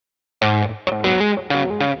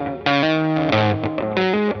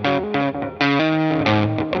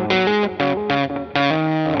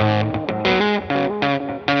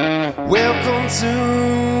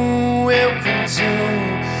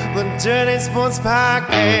Sports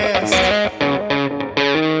Podcast.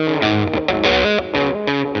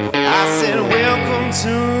 I said welcome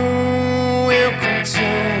to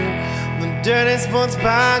the Dirty Sports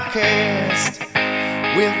Podcast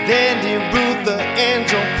with Andy Ruther and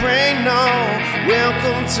Joe Prano.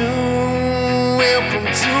 Welcome to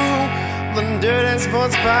the Dirty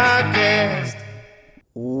Sports Podcast.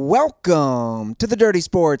 Welcome to the Dirty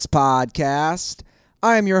Sports Podcast.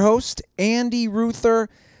 I am your host, Andy Ruther,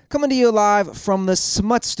 coming to you live from the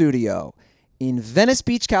Smut Studio in Venice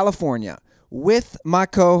Beach, California, with my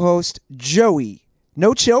co-host, Joey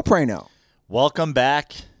No Chill Prano. Welcome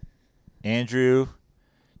back, Andrew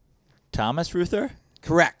Thomas Ruther?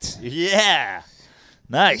 Correct. Yeah.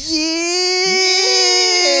 Nice.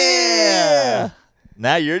 Yeah.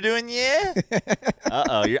 Now you're doing yeah?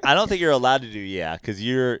 Uh-oh. I don't think you're allowed to do yeah, because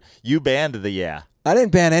you banned the yeah. I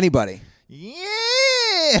didn't ban anybody. Yeah.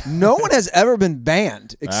 No one has ever been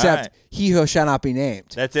banned except right. he who shall not be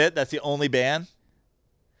named. That's it? That's the only ban?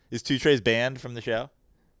 Is Two Trays banned from the show?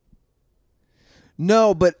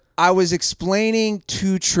 No, but I was explaining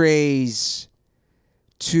Two Trays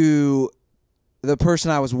to the person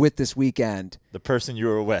I was with this weekend. The person you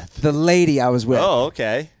were with. The lady I was with. Oh,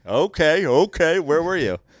 okay. Okay. Where were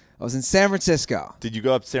you? I was in San Francisco. Did you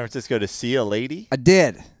go up to San Francisco to see a lady? I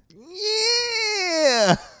did.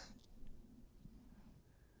 Yeah.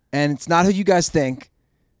 And it's not who you guys think.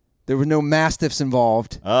 There were no mastiffs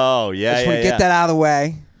involved. Oh, yeah, I just want to get that out of the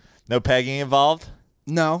way. No pegging involved?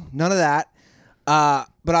 No, none of that.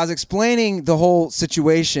 But I was explaining the whole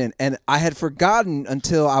situation, and I had forgotten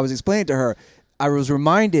until I was explaining to her. I was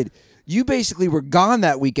reminded, you basically were gone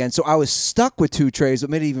that weekend, so I was stuck with Two Trays, what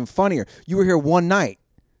made it even funnier. You were here one night.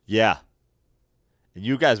 Yeah. And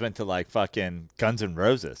you guys went to like fucking Guns N'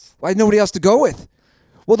 Roses. I had nobody else to go with.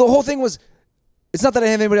 Well, the whole thing was, it's not that I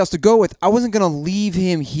didn't have anybody else to go with. I wasn't going to leave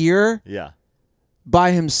him here Yeah.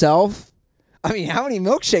 by himself. I mean, how many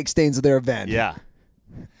milkshake stains have there been? Yeah.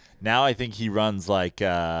 Now I think he runs like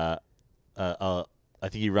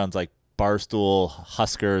Barstool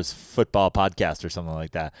Huskers football podcast or something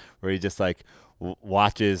like that, where he just like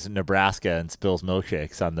watches Nebraska and spills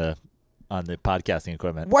milkshakes on the podcasting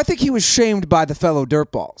equipment. Well, I think he was shamed by the fellow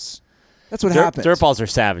dirtballs. That's what happened. Dirtballs are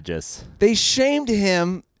savages. They shamed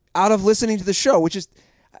him out of listening to the show, which is,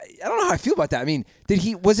 I don't know how I feel about that. I mean,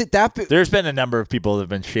 was it that? There's been a number of people that have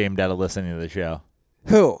been shamed out of listening to the show.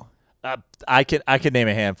 Who? I could name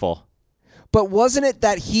a handful. But wasn't it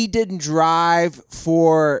that he didn't drive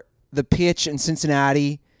for the pitch in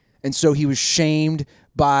Cincinnati, and so he was shamed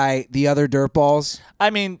by the other dirtballs? I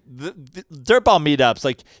mean, the dirtball meetups,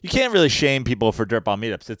 like, you can't really shame people for dirtball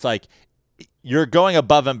meetups. It's like you're going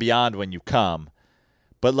above and beyond when you come.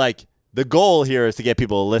 But, like, the goal here is to get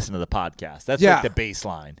people to listen to the podcast. That's like the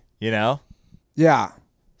baseline, you know? Yeah.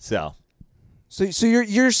 So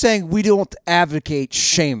you're saying we don't advocate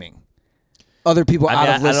shaming other people out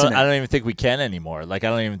of listening? I don't even think we can anymore. Like, I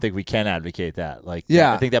don't even think we can advocate that. Like,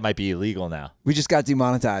 yeah. I think that might be illegal now. We just got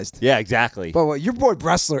demonetized. Yeah, exactly. But your boy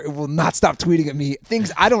Bressler will not stop tweeting at me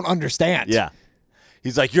things I don't understand. Yeah.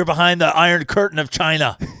 He's like, you're behind the Iron Curtain of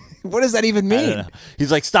China. What does that even mean? I don't know.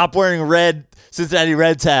 He's like, stop wearing red Cincinnati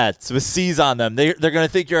Reds hats with C's on them. They're going to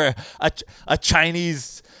think you're a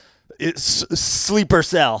Chinese sleeper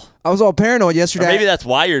cell. I was all paranoid yesterday. Or maybe that's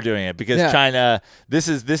why you're doing it, because China. This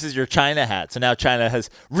is your China hat. So now China has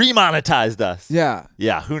remonetized us. Yeah.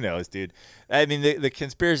 Yeah. Who knows, dude? I mean, the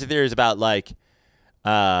conspiracy theories about like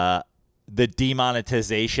the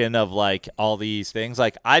demonetization of like all these things.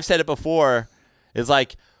 Like, I've said it before. Is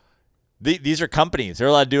like these are companies. They're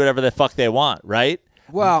allowed to do whatever the fuck they want, right?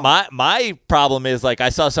 Well, my problem is, like, I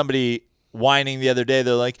saw somebody whining the other day.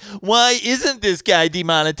 They're like, why isn't this guy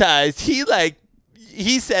demonetized?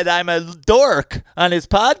 He said I'm a dork on his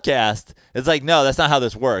podcast. It's like, no, that's not how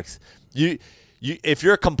this works. If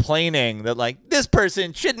you're complaining that, like, this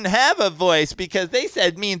person shouldn't have a voice because they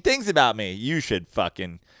said mean things about me, you should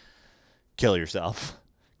fucking kill yourself.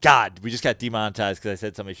 God, we just got demonetized because I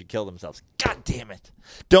said somebody should kill themselves. God damn it.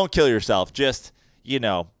 Don't kill yourself. Just,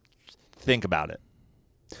 think about it.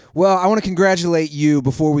 Well, I want to congratulate you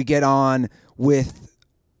before we get on with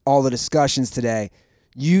all the discussions today.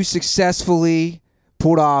 You successfully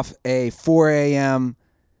pulled off a 4 a.m.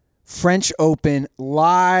 French Open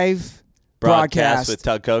live broadcast with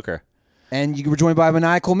Tug Coker. And you were joined by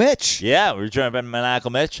Maniacal Mitch. Yeah, we were joined by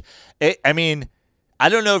Maniacal Mitch. I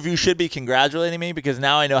don't know if you should be congratulating me, because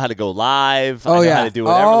now I know how to go live. I know how to do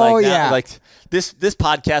whatever. Now, this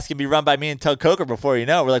podcast can be run by me and Tug Coker before you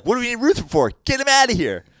know. We're like, what do we need Ruther for? Get him out of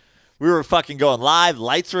here. We were fucking going live.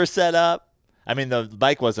 Lights were set up. I mean, the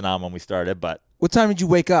mic wasn't on when we started, but. What time did you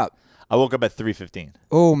wake up? I woke up at 3:15.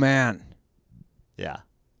 Oh, man. Yeah.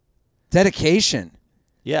 Dedication.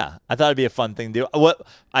 Yeah, I thought it'd be a fun thing to do. What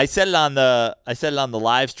I said it on the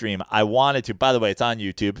live stream. I wanted to. By the way, it's on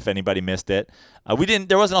YouTube. If anybody missed it,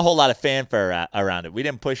 there wasn't a whole lot of fanfare around it. We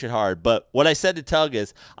didn't push it hard. But what I said to Tug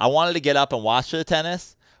is, I wanted to get up and watch the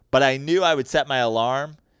tennis, but I knew I would set my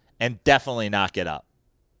alarm and definitely not get up.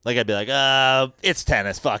 Like I'd be like, it's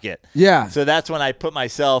tennis, fuck it. Yeah. So that's when I put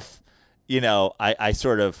myself, I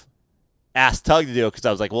sort of asked Tug to do it because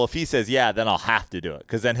I was like, well, if he says yeah, then I'll have to do it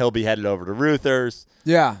because then he'll be headed over to Ruther's.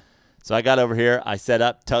 Yeah. So I got over here. I set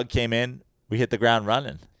up. Tug came in. We hit the ground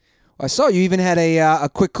running. I saw you even had a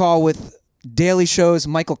quick call with Daily Show's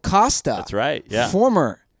Michael Costa. That's right. Yeah.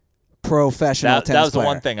 Former professional tennis That was player. the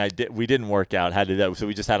one thing we didn't work out how to do that. So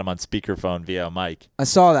we just had him on speakerphone via a mic. I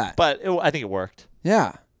saw that. But I think it worked.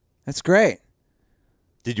 Yeah. That's great.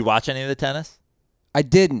 Did you watch any of the tennis? I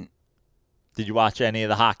didn't. Did you watch any of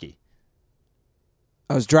the hockey?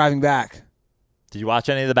 I was driving back. Did you watch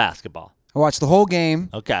any of the basketball? I watched the whole game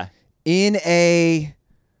Okay. in a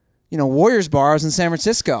Warriors bar. I was in San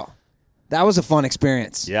Francisco. That was a fun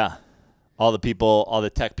experience. Yeah. All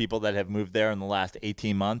the tech people that have moved there in the last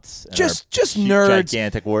 18 months. And Just are nerds.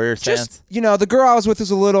 Gigantic Warriors fans. The girl I was with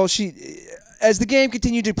was a little, as the game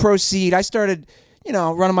continued to proceed, I started,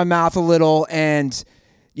 running my mouth a little, and,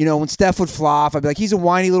 when Steph would flop, I'd be like, he's a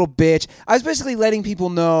whiny little bitch. I was basically letting people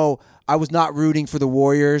know I was not rooting for the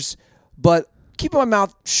Warriors, but keeping my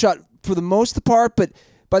mouth shut for the most part, but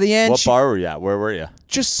by the end... What bar were you at? Where were you?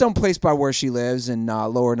 Just someplace by where she lives in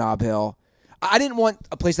Lower Nob Hill. I didn't want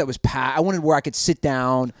a place that was packed. I wanted where I could sit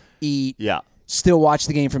down, eat, still watch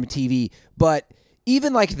the game from a TV. But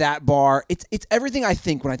even like that bar, it's everything I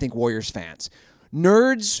think when I think Warriors fans.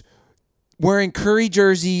 Nerds wearing Curry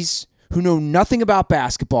jerseys who know nothing about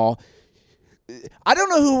basketball. I don't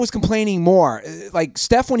know who was complaining more, like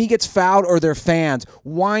Steph when he gets fouled or their fans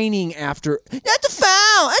whining after, at the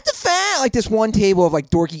foul, like this one table of like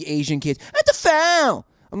dorky Asian kids, at the foul.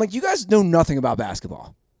 I'm like, you guys know nothing about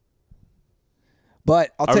basketball.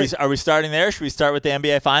 But Are we starting there? Should we start with the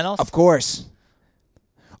NBA Finals? Of course.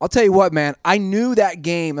 I'll tell you what, man. I knew that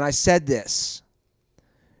game, and I said this.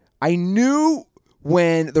 I knew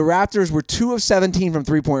when the Raptors were 2 of 17 from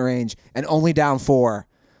three-point range and only down 4.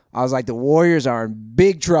 I was like, the Warriors are in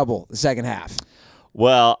big trouble the second half.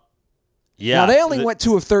 Well, yeah. Now, they only went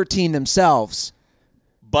 2 of 13 themselves.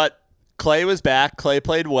 But Clay was back. Clay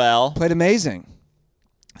played well. Played amazing.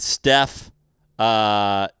 Steph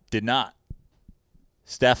did not.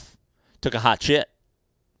 Steph took a hot shit,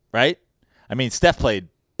 right? I mean, Steph played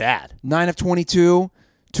bad. 9 of 22,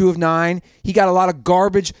 2 of 9. He got a lot of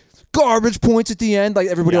garbage points at the end, like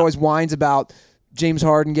everybody always whines about James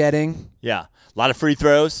Harden getting. Yeah. A lot of free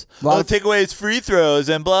throws. Take away his free throws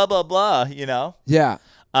and blah, blah, blah, Yeah.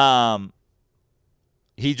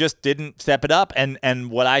 He just didn't step it up. And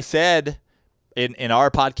what I said in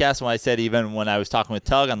our podcast, when I said even when I was talking with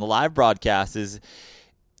Tug on the live broadcast, is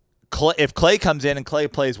if Clay comes in and Clay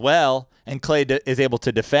plays well and Clay is able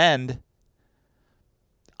to defend,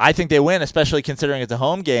 I think they win, especially considering it's a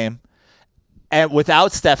home game, and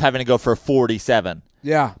without Steph having to go for 47.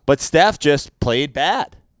 Yeah. But Steph just played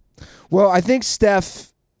bad. Well, I think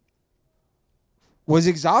Steph was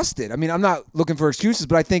exhausted. I mean, I'm not looking for excuses,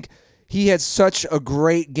 but I think he had such a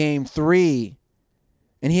great game 3,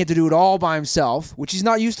 and he had to do it all by himself, which he's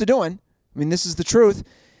not used to doing. I mean, this is the truth,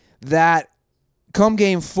 that come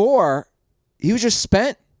game 4, he was just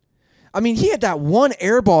spent. I mean, he had that one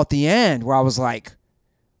air ball at the end where I was like,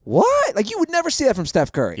 what? Like, you would never see that from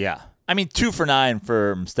Steph Curry. Yeah. I mean, 2 for 9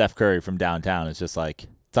 from Steph Curry from downtown is just like,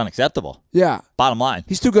 it's unacceptable. Yeah. Bottom line.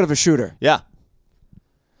 He's too good of a shooter. Yeah.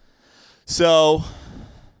 So,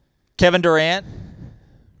 Kevin Durant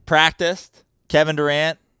practiced. Kevin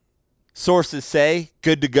Durant, sources say,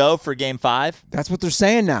 good to go for Game 5. That's what they're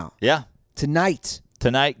saying now. Yeah. Tonight,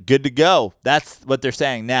 good to go. That's what they're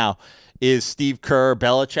saying now. Is Steve Kerr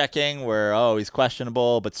Belichicking where, he's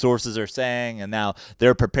questionable, but sources are saying, and now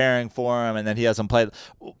they're preparing for him, and then he doesn't play.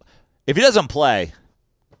 If he doesn't play,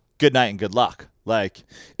 good night and good luck. Like,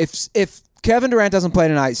 if Kevin Durant doesn't play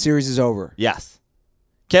tonight, series is over. Yes.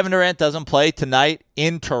 Kevin Durant doesn't play tonight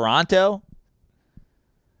in Toronto,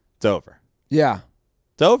 it's over. Yeah.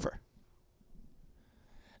 It's over.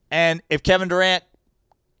 And if Kevin Durant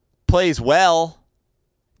plays well,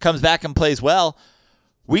 comes back and plays well,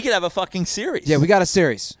 we could have a fucking series. Yeah, we got a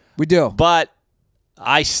series. We do. But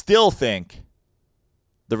I still think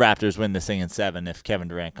the Raptors win this thing in 7 if Kevin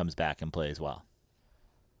Durant comes back and plays well.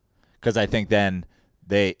 Because I think then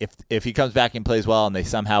if he comes back and plays well and they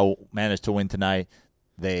somehow manage to win tonight,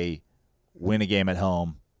 they win a game at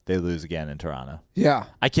home, they lose again in Toronto. Yeah.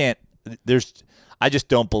 I just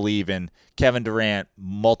don't believe in Kevin Durant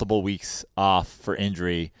multiple weeks off for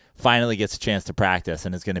injury, finally gets a chance to practice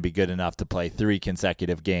and is going to be good enough to play 3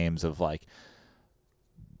 consecutive games of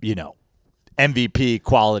MVP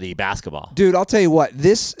quality basketball. Dude, I'll tell you what,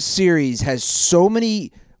 this series has so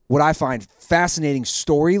many, what I find fascinating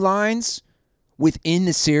storylines within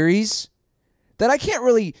the series that I can't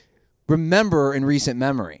really remember in recent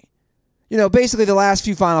memory. Basically the last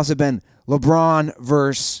few finals have been LeBron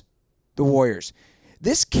versus the Warriors.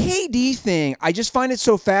 This KD thing, I just find it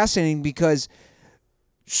so fascinating because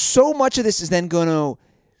so much of this is then going to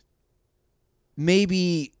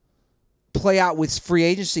maybe play out with free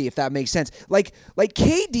agency, if that makes sense. Like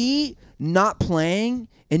KD not playing,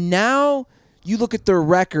 and now you look at their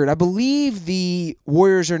record. I believe the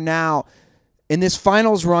Warriors are now, in this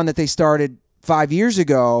finals run that they started 5 years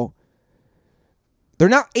ago, they're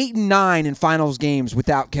now 8-9 in finals games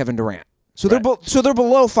without Kevin Durant. So they're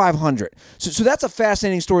below 500. So that's a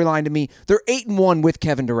fascinating storyline to me. They're 8-1 with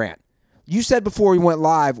Kevin Durant. You said before we went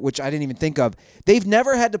live, which I didn't even think of, they've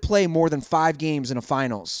never had to play more than 5 games in a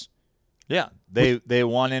finals. Yeah, they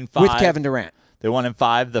won in 5 with Kevin Durant. They won in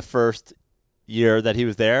 5 the first year that he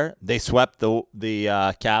was there. They swept the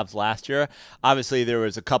Cavs last year. Obviously, there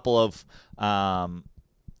was a couple of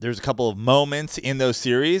moments in those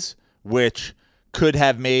series which could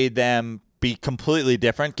have made them be completely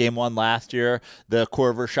different. Game 1 last year, the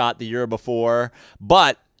Korver shot the year before.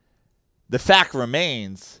 But the fact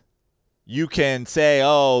remains, you can say,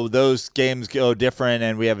 oh, those games go different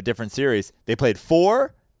and we have a different series. They played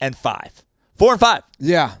 4 and 5. 4 and 5.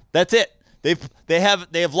 Yeah. That's it. They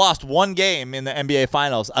have lost one game in the NBA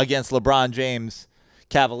Finals against LeBron James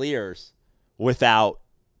Cavaliers with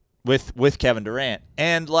Kevin Durant.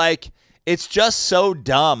 And it's just so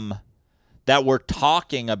dumb that we're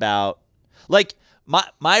talking about,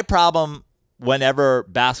 my problem whenever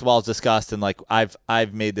basketball is discussed, and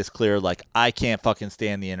I've made this clear, I can't fucking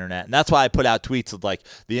stand the internet, and that's why I put out tweets of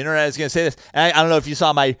the internet is going to say this. And I don't know if you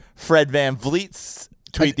saw my Fred VanVleet's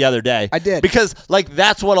tweet the other day. I did, because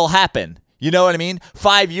that's what'll happen. You know what I mean?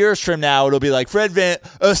 5 years from now, it'll be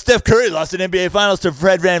Steph Curry lost an NBA Finals to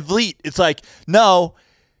Fred VanVleet. It's no,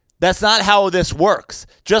 that's not how this works.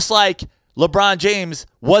 Just like LeBron James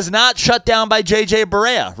was not shut down by J.J.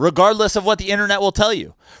 Barea, regardless of what the internet will tell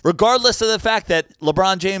you. Regardless of the fact that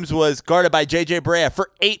LeBron James was guarded by J.J. Barea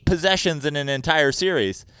for 8 possessions in an entire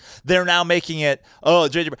series, they're now making it,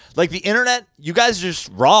 J.J. Barea. The internet, you guys are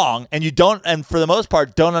just wrong, and and for the most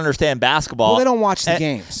part, don't understand basketball. Well, they don't watch the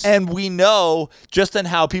games. And we know just in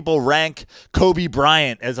how people rank Kobe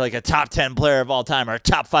Bryant as a top 10 player of all time or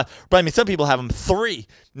top 5. But I mean, some people have him 3.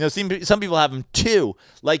 Some people have him 2.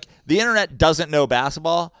 The internet doesn't know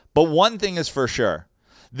basketball, but one thing is for sure.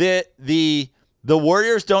 The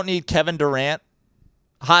Warriors don't need Kevin Durant.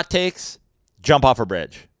 Hot takes, jump off a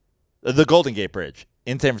bridge. The Golden Gate Bridge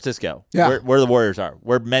in San Francisco, where the Warriors are,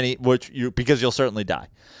 because you'll certainly die.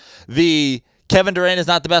 The Kevin Durant is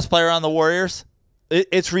not the best player on the Warriors.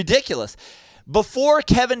 It's ridiculous. Before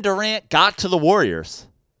Kevin Durant got to the Warriors,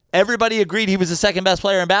 everybody agreed he was the second best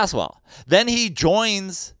player in basketball. Then he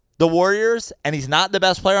joins the Warriors, and he's not the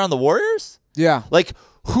best player on the Warriors? Yeah.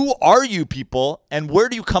 Who are you people, and where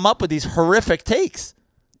do you come up with these horrific takes?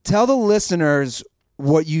 Tell the listeners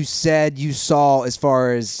what you said you saw as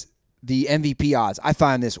far as the MVP odds. I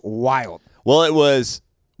find this wild. Well, it was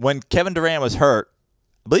when Kevin Durant was hurt,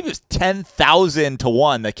 I believe it was 10,000 to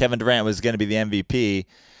 1 that Kevin Durant was going to be the MVP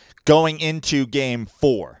going into Game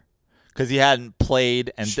 4 because he hadn't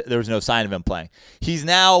played and there was no sign of him playing. He's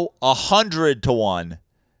now 100 to 1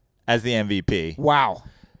 as the MVP. Wow.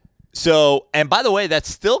 So, and by the way, that's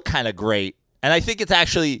still kind of great. And I think it's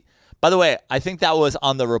actually, by the way, I think that was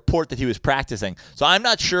on the report that he was practicing. So I'm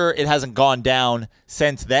not sure it hasn't gone down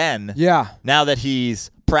since then. Yeah. Now that he's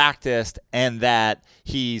practiced and that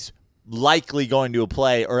he's likely going to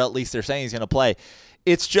play, or at least they're saying he's going to play.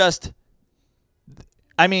 It's just,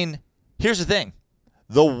 I mean, here's the thing.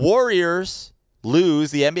 The Warriors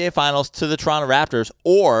lose the NBA Finals to the Toronto Raptors,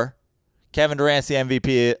 or Kevin Durant's the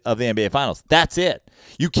MVP of the NBA Finals. That's it.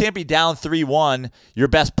 You can't be down 3-1. Your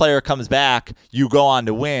best player comes back. You go on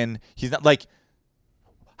to win. He's not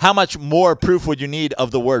how much more proof would you need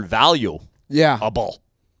of the word valuable? Yeah.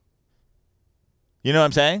 You know what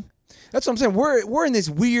I'm saying? That's what I'm saying. We're in this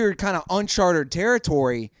weird kind of uncharted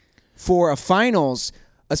territory for a finals,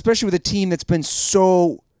 especially with a team that's been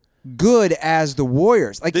so good as the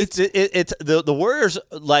Warriors. It's the Warriors.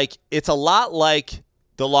 It's a lot like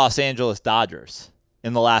the Los Angeles Dodgers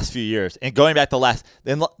in the last few years. And going back to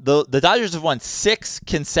the Dodgers have won 6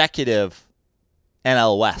 consecutive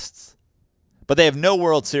NL Wests, but they have no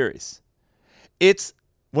World Series. It's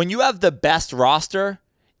when you have the best roster,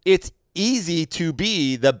 it's easy to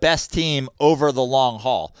be the best team over the long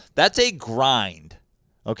haul. That's a grind,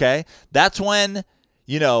 okay? That's when,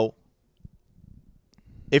 if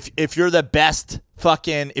you're the best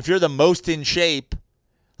if you're the most in shape,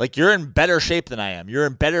 like you're in better shape than I am. You're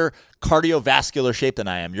in better cardiovascular shape than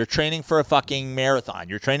I am. You're training for a fucking marathon.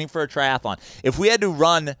 You're training for a triathlon. If we had to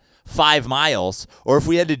run 5 miles, or if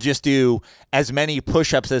we had to just do as many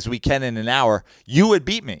push-ups as we can in an hour, you would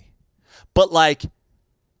beat me. But like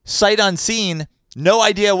sight unseen, no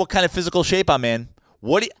idea what kind of physical shape I'm in.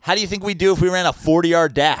 How do you think we'd do if we ran a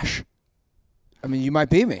 40-yard dash? I mean, you might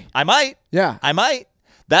beat me. I might. Yeah. I might.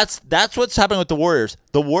 That's what's happening with the Warriors.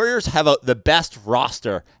 The Warriors have the best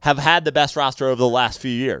roster, have had the best roster over the last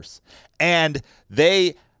few years. And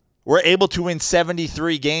they were able to win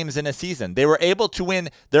 73 games in a season. They were able to win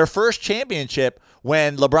their first championship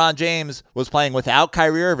when LeBron James was playing without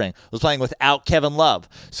Kyrie Irving, was playing without Kevin Love.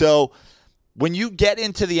 So when you get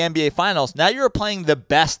into the NBA Finals, now you're playing the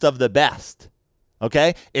best of the best.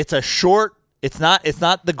 Okay? It's not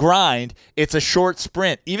the grind. It's a short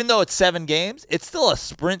sprint. Even though it's 7 games, it's still a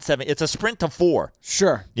sprint. It's a sprint to 4.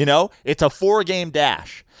 Sure. It's a 4-game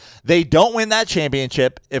dash. They don't win that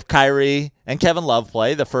championship if Kyrie and Kevin Love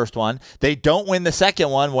play, the first one. They don't win the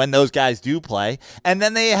second one when those guys do play. And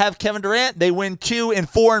then they have Kevin Durant. They win 2 in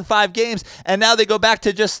 4 and 5 games. And now they go back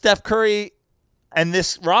to just Steph Curry and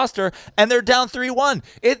this roster, and they're down 3-1.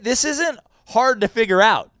 This isn't hard to figure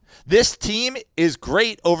out. This team is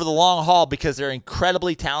great over the long haul because they're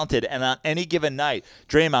incredibly talented, and on any given night,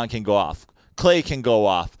 Draymond can go off. Clay can go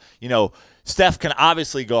off. Steph can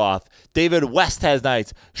obviously go off. David West has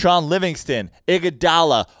nights. Sean Livingston,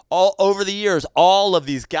 Iguodala, all over the years, all of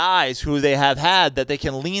these guys who they have had that they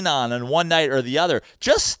can lean on one night or the other.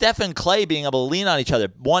 Just Steph and Clay being able to lean on each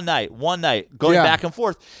other one night, going back and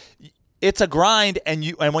forth. It's a grind, and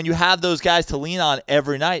when you have those guys to lean on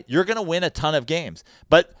every night, you're going to win a ton of games.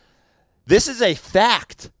 But this is a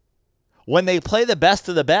fact. When they play the best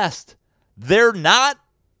of the best, they're not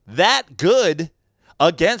that good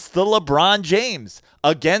against the LeBron James,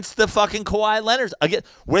 against the fucking Kawhi Leonards,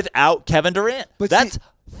 without Kevin Durant. But that's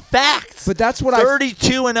facts. But that's what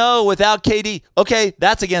 32-0 without KD. Okay,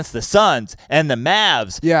 that's against the Suns and the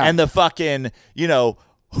Mavs and the fucking,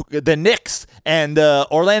 the Knicks and the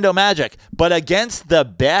Orlando Magic. But against the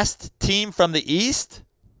best team from the East,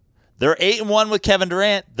 they're 8-1 with Kevin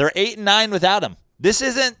Durant. They're 8-9 without him. This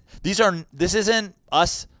isn't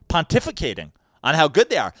us pontificating on how good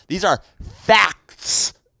they are. These are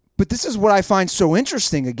facts. But this is what I find so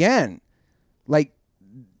interesting again. Like,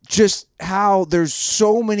 just how there's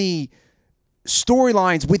so many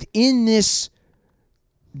storylines within this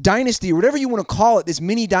dynasty, or whatever you want to call it, this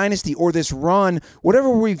mini dynasty or this run, whatever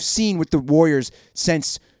we've seen with the Warriors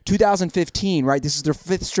since 2015, right? This is their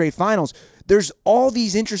 5th straight finals. There's all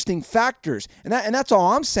these interesting factors. And that's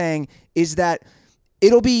all I'm saying is that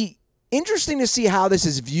it'll be interesting to see how this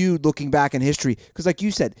is viewed looking back in history. Because like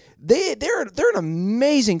you said, they're an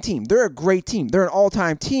amazing team. They're a great team. They're an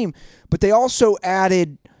all-time team. But they also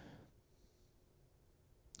added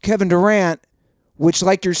Kevin Durant, which,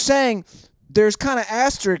 like you're saying, there's kind of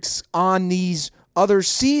asterisks on these other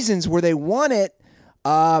seasons where they won it.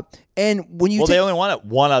 And when you they only won it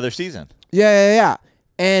one other season. Yeah.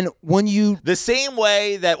 And when the same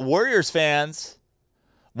way that Warriors fans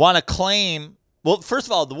want to claim, well, first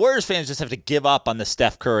of all, the Warriors fans just have to give up on the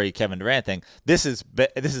Steph Curry, Kevin Durant thing. This is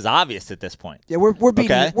obvious at this point. Yeah, we're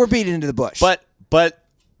beating into the bush. But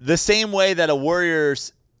the same way that a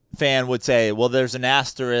Warriors fan would say, well, there's an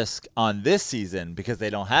asterisk on this season because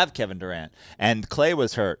they don't have Kevin Durant and Clay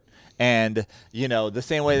was hurt. And, the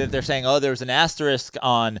same way that they're saying, oh, there's an asterisk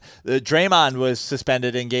on Draymond was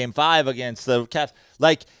suspended in Game 5 against the Cavs.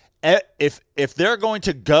 Like, if they're going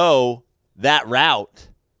to go that route,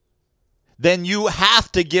 then you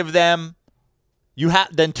have to give them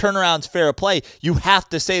then turnaround's fair play. You have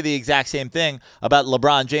to say the exact same thing about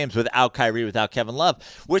LeBron James without Kyrie, without Kevin Love,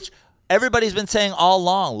 which everybody's been saying all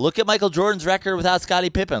along. Look at Michael Jordan's record without Scottie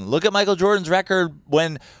Pippen. Look at Michael Jordan's record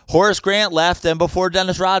when Horace Grant left and before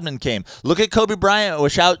Dennis Rodman came. Look at Kobe Bryant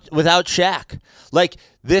without Shaq. Like,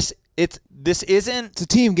 this isn't... It's a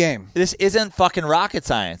team game. This isn't fucking rocket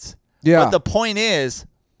science. Yeah. But the point is,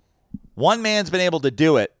 one man's been able to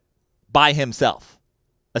do it by himself,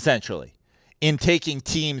 essentially, in taking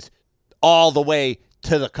teams all the way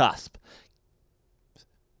to the cusp.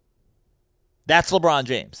 That's LeBron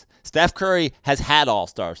James. Steph Curry has had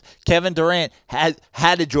all-stars. Kevin Durant had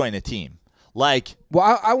to join a team.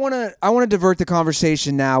 Well, I want to divert the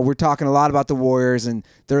conversation now. We're talking a lot about the Warriors and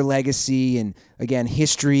their legacy and, again,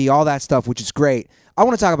 history, all that stuff, which is great. I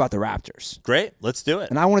want to talk about the Raptors. Great. Let's do it.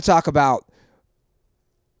 And I want to talk about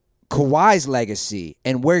Kawhi's legacy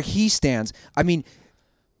and where he stands. I mean,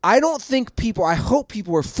 I hope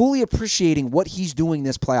people are fully appreciating what he's doing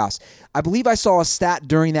this playoffs. I believe I saw a stat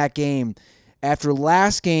during that game. After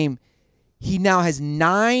last game, he now has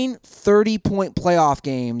 9 30-point playoff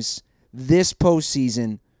games this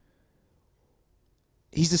postseason.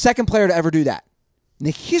 He's the second player to ever do that. In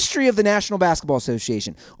the history of the National Basketball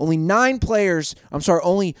Association, only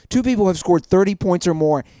 2 people have scored 30 points or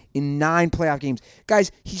more in 9 playoff games.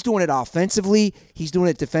 Guys, he's doing it offensively. He's doing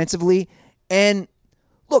it defensively. And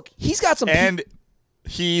look, he's got some... And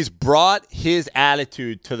he's brought his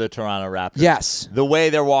attitude to the Toronto Raptors. Yes. The way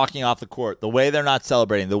they're walking off the court, the way they're not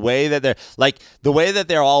celebrating, the way that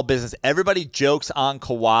they're all business. Everybody jokes on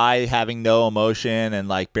Kawhi having no emotion and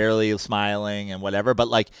like barely smiling and whatever, but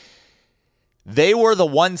like they were the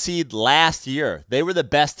 1 seed last year. They were the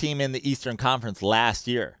best team in the Eastern Conference last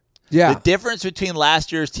year. Yeah. The difference between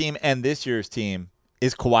last year's team and this year's team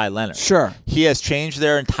is Kawhi Leonard. Sure. He has changed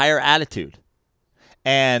their entire attitude.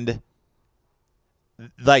 And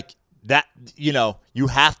like that, you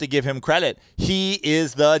have to give him credit. He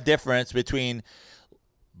is the difference between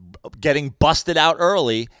getting busted out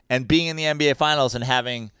early and being in the NBA Finals and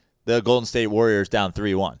having the Golden State Warriors down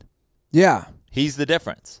 3-1. Yeah. He's the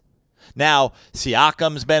difference. Now,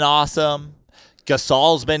 Siakam's been awesome.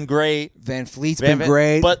 Gasol's been great. Van Fleet's been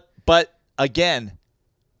great. But again,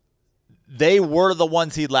 they were the 1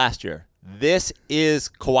 seed last year. This is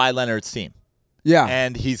Kawhi Leonard's team. Yeah.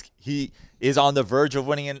 And he is on the verge of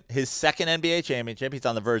winning his second NBA championship. He's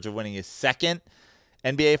on the verge of winning his second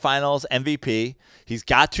NBA Finals MVP. He's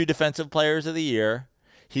got 2 Defensive Players of the Year.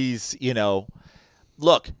 He's,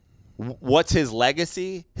 look, what's his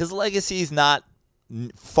legacy? His legacy is not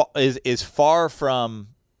is far from,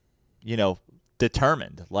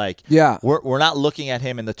 determined. Like, yeah, we're not looking at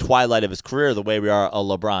him in the twilight of his career the way we are a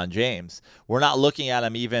LeBron James. We're not looking at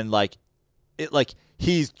him even like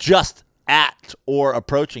he's just at or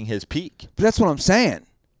approaching his peak. But that's what I'm saying.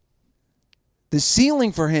 The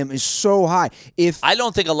ceiling for him is so high. I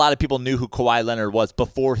don't think a lot of people knew who Kawhi Leonard was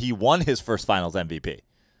before he won his first Finals MVP.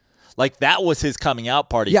 Like, that was his coming out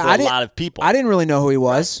party for a lot of people. I didn't really know who he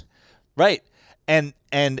was. Right. And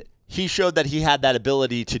he showed that he had that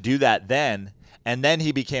ability to do that then, and then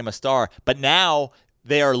he became a star. But now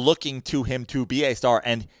they are looking to him to be a star,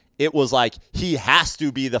 and it was like he has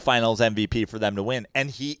to be the Finals MVP for them to win, and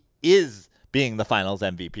he is being the Finals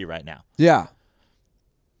MVP right now. Yeah.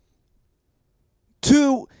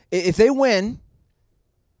 2, if they win,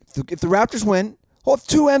 if the Raptors win, he'll have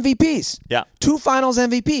 2 MVPs. Yeah. 2 Finals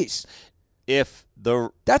MVPs.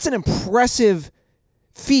 That's an impressive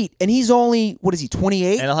feat, and he's only,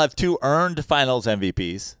 28? And he'll have 2 earned Finals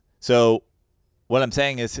MVPs. So what I'm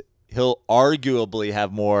saying is he'll arguably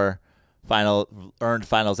have more earned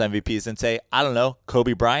Finals MVPs than, say, I don't know,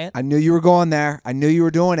 Kobe Bryant. I knew you were going there. I knew you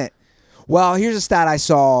were doing it. Well, here's a stat I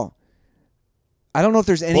saw. I don't know if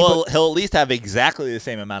there's any. Well, he'll at least have exactly the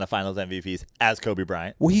same amount of Finals MVPs as Kobe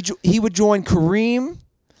Bryant. Well, he would join Kareem.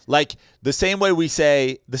 Like the same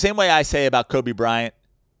way I say about Kobe Bryant.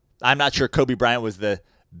 I'm not sure Kobe Bryant was the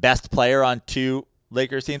best player on 2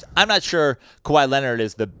 Lakers teams. I'm not sure Kawhi Leonard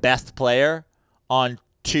is the best player on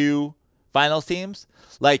 2 Finals teams.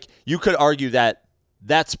 Like, you could argue that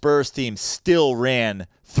Spurs team still ran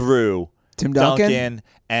through Tim Duncan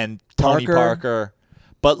and Tony Parker.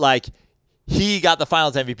 But, like, he got the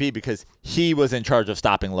Finals MVP because he was in charge of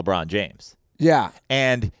stopping LeBron James. Yeah.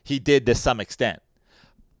 And he did to some extent.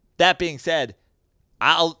 That being said,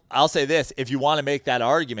 I'll say this. If you want to make that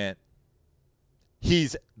argument,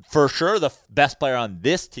 he's for sure the best player on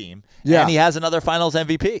this team. Yeah. And he has another Finals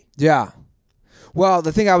MVP. Yeah. Well,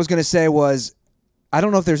 the thing I was going to say was, I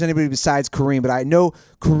don't know if there's anybody besides Kareem, but I know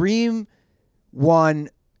Kareem won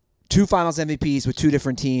 2 Finals MVPs with 2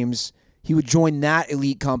 different teams. He would join that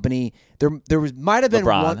elite company. Might have been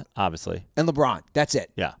LeBron, one, obviously. and LeBron. That's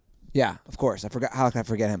it. Yeah. Yeah, of course. I forgot. How can I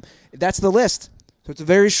forget him? That's the list. So it's a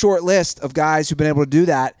very short list of guys who've been able to do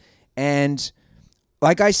that. And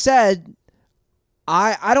like I said,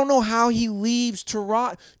 I don't know how he leaves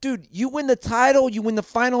Toronto. Dude, you win the title, you win the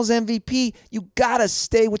Finals MVP, you got to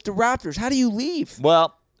stay with the Raptors. How do you leave?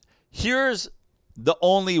 Well, here's the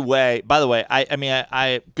only way. By the way,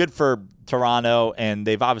 I good for Toronto, and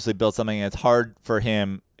they've obviously built something that's hard for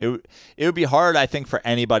him. It would be hard, I think, for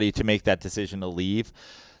anybody to make that decision to leave.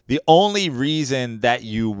 The only reason that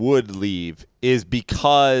you would leave is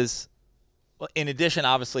because, in addition,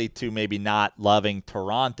 obviously, to maybe not loving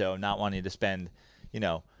Toronto, not wanting to spend,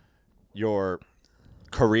 your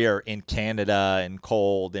career in Canada and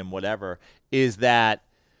cold and whatever, is that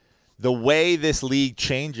the way this league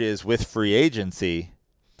changes with free agency,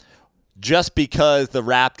 just because the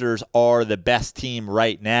Raptors are the best team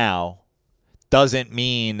right now doesn't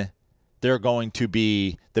mean they're going to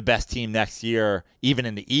be the best team next year, even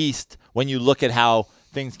in the East, when you look at how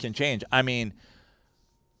things can change. I mean,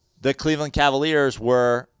 the Cleveland Cavaliers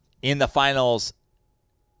were in the finals.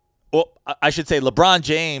 Well, I should say LeBron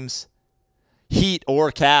James, Heat,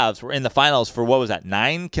 or Cavs were in the finals for, what was that,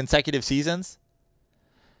 9 consecutive seasons?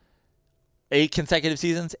 8 consecutive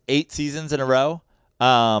seasons? 8 seasons in a row?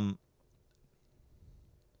 And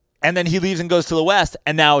then he leaves and goes to the West,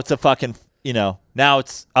 and now it's a fucking, now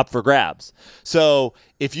it's up for grabs. So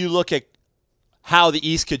if you look at how the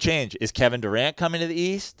East could change, is Kevin Durant coming to the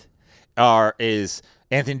East? Or is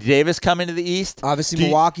Anthony Davis coming to the East? Obviously,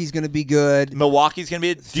 Milwaukee's going to be good. Milwaukee's going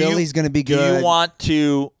to be. Philly's going to be good. Do you want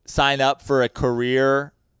to sign up for a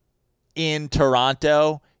career in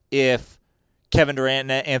Toronto if Kevin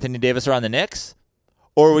Durant and Anthony Davis are on the Knicks?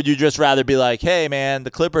 Or would you just rather be like, hey, man,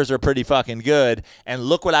 the Clippers are pretty fucking good, and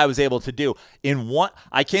look what I was able to do.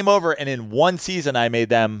 I came over, and in one season I made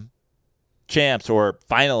them champs or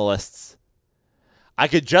finalists. I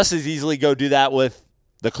could just as easily go do that with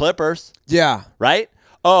the Clippers. Yeah. Right?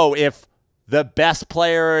 Oh, if the best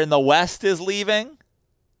player in the West is leaving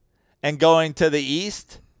and going to the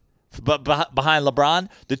East, but behind LeBron,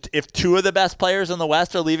 if 2 of the best players in the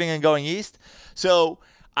West are leaving and going East. So,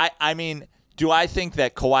 I mean, do I think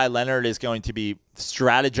that Kawhi Leonard is going to be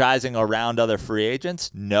strategizing around other free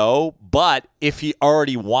agents? No. But if he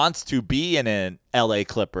already wants to be in an LA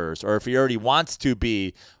Clippers, or if he already wants to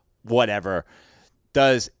be whatever,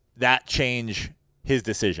 does that change his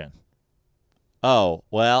decision? Oh,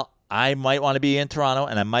 well, I might want to be in Toronto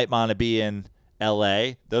and I might want to be in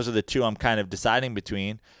LA. Those are the 2 I'm kind of deciding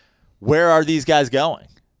between. Where are these guys going?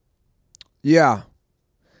 Yeah.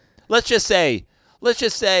 Let's just say,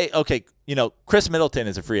 okay, Chris Middleton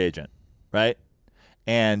is a free agent, right?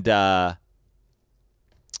 And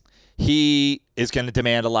he is going to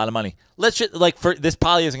demand a lot of money. This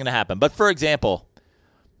probably isn't going to happen. But for example,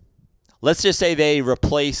 let's just say they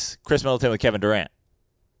replace Chris Middleton with Kevin Durant.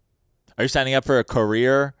 Are you signing up for a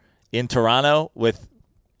career in Toronto with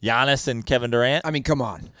Giannis and Kevin Durant? I mean, come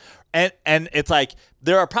on. And it's like,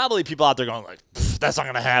 there are probably people out there going like, that's not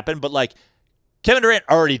going to happen. But like, Kevin Durant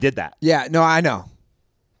already did that. Yeah, no, I know.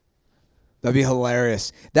 That'd be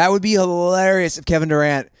hilarious. That would be hilarious if Kevin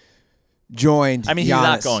Durant joined I mean, he's Giannis.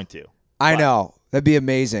 not going to. I know. That'd be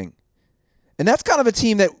amazing. And that's kind of a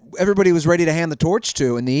team that everybody was ready to hand the torch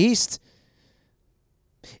to in the East.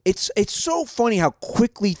 It's so funny how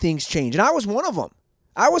quickly things change. And I was one of them.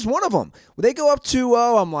 When they go up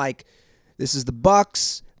 2-0, I'm like, this is the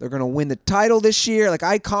Bucks. They're going to win the title this year. Like,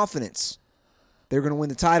 I had confidence they're going to win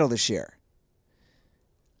the title this year,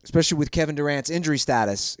 especially with Kevin Durant's injury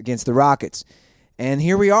status against the Rockets. And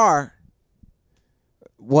here we are.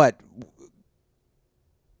 What?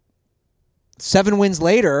 7 wins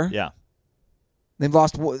later. Yeah. They've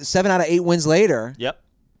lost 7 out of 8 wins later. Yep.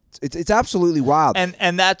 It's absolutely wild.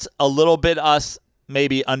 And that's a little bit us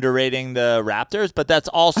maybe underrating the Raptors, but that's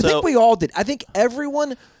also... I think we all did. I think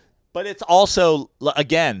everyone... But it's also,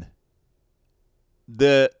 again,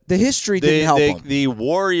 the history didn't help them. The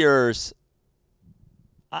Warriors...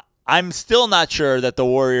 I'm still not sure that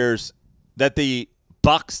the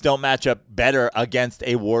Bucks don't match up better against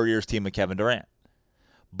a Warriors team with Kevin Durant.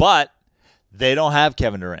 But they don't have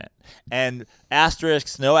Kevin Durant. And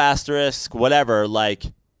asterisks, no asterisks, whatever, like...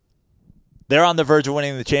 They're on the verge of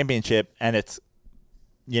winning the championship, and it's,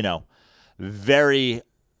 very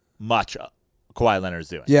much Kawhi Leonard's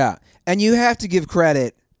doing. Yeah, and you have to give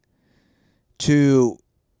credit to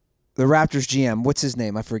the Raptors GM. What's his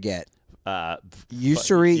name? I forget.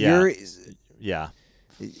 Usuri? Yeah.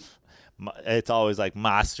 It's always like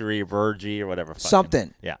Mastery, Virgie, or whatever.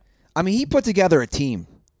 Something. Yeah. I mean, he put together a team,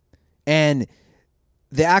 and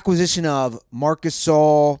the acquisition of Marcus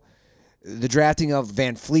Gasol, the drafting of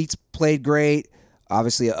Van Fleet's played great.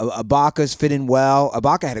 Obviously, Ibaka's fit in well.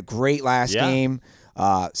 Ibaka had a great last game.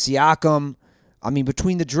 Siakam. I mean,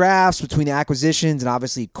 between the drafts, between the acquisitions, and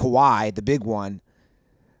obviously Kawhi, the big one.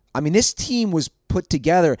 I mean, this team was put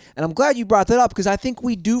together, and I'm glad you brought that up because I think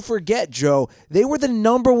we do forget, Joe. They were the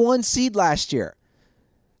number 1 seed last year.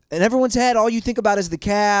 In everyone's head, all you think about is the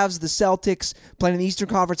Cavs, the Celtics, playing in the Eastern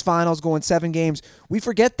Conference Finals, going 7 games. We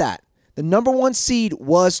forget that. The number 1 seed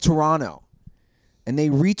was Toronto. And they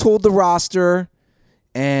retooled the roster,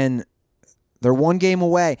 and they're 1 game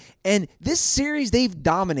away. And this series, they've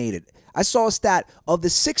dominated. I saw a stat of the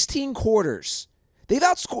 16 quarters. They've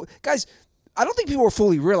outscored. Guys, I don't think people are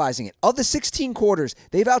fully realizing it. Of the 16 quarters,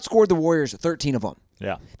 they've outscored the Warriors 13 of them.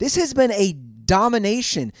 Yeah. This has been a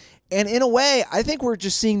domination. And in a way, I think we're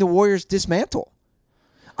just seeing the Warriors dismantle.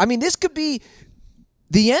 I mean, this could be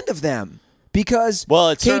the end of them because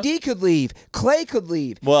KD could leave, Clay could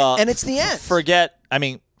leave, and it's the end.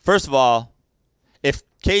 First of all, if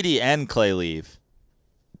KD and Clay leave,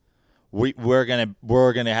 we're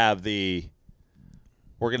gonna have the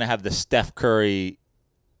Steph Curry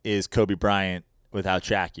is Kobe Bryant without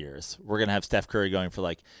Shaq years. We're gonna have Steph Curry going for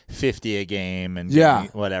like 50 a game and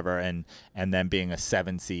whatever, and then being a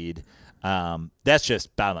 7 seed. That's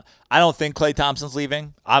just bad. I don't think Klay Thompson's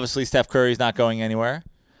leaving. Obviously, Steph Curry's not going anywhere.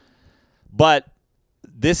 But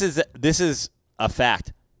this is a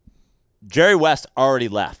fact. Jerry West already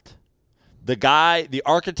left. The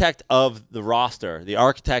architect of the roster, the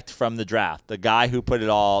architect from the draft, the guy who put it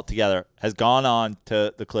all together, has gone on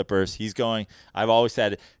to the Clippers. He's going. I've always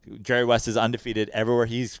said Jerry West is undefeated everywhere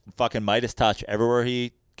he's fucking Midas touch. Everywhere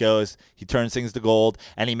he goes, he turns things to gold,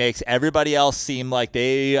 and he makes everybody else seem like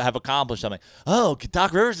they have accomplished something. Oh,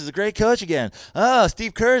 Doc Rivers is a great coach again. Oh,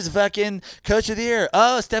 Steve Kerr's the fucking coach of the year.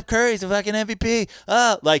 Oh, Steph Curry's the fucking MVP.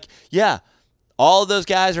 All of those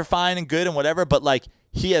guys are fine and good and whatever, but like,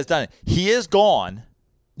 he has done it. He is gone.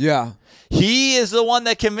 Yeah. He is the one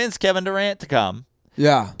that convinced Kevin Durant to come.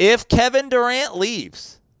 Yeah. If Kevin Durant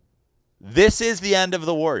leaves, this is the end of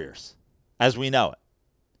the Warriors as we know it.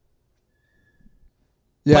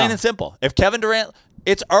 Yeah. Plain and simple. If Kevin Durant,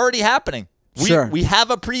 it's already happening. We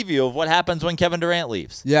have a preview of what happens when Kevin Durant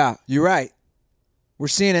leaves. Yeah, you're right. We're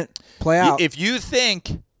seeing it play out. If you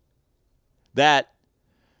think that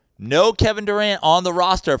no Kevin Durant on the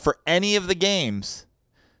roster for any of the games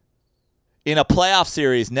in a playoff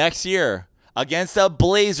series next year against a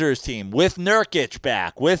Blazers team with Nurkic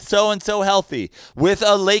back, with so-and-so healthy, with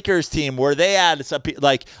a Lakers team where they added some,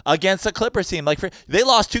 like against a Clippers team. Like they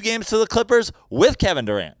lost 2 games to the Clippers with Kevin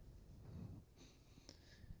Durant.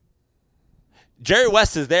 Jerry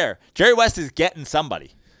West is there. Jerry West is getting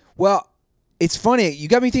somebody. Well, it's funny. You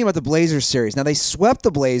got me thinking about the Blazers series. Now, they swept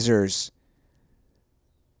the Blazers,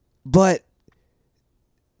 but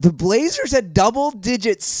the Blazers had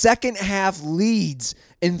double-digit second-half leads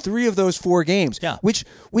in 3 of those 4 games, which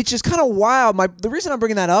is kind of wild. The reason I'm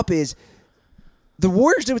bringing that up is the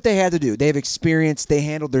Warriors did what they had to do. They have experience. They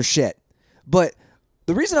handled their shit. But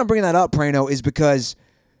the reason I'm bringing that up, Prano, is because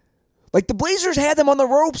like the Blazers had them on the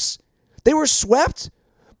ropes. They were swept,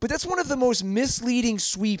 but that's one of the most misleading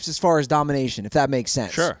sweeps as far as domination, if that makes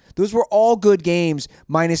sense. Sure. Those were all good games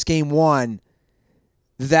minus game 1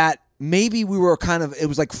 that maybe we were it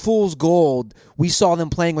was like fool's gold. We saw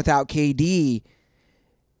them playing without KD.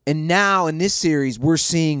 And now in this series, we're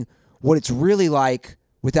seeing what it's really like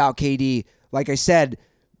without KD. Like I said,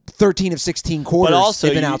 13 of 16 quarters,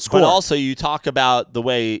 they've been outscored. But also you talk about the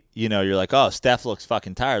way, you're like, oh, Steph looks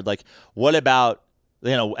fucking tired. Like, what about,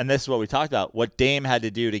 and this is what we talked about, what Dame had to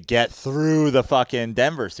do to get through the fucking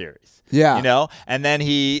Denver series. Yeah. And then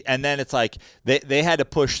it's like they had to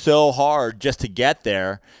push so hard just to get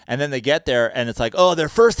there. And then they get there and it's like, oh, their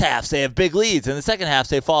first halves, they have big leads. And the second half,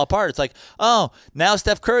 they fall apart. It's like, oh, now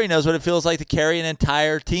Steph Curry knows what it feels like to carry an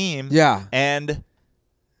entire team. Yeah. And,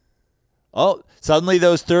 suddenly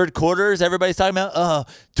those third quarters, everybody's talking about,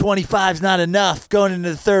 25's not enough going into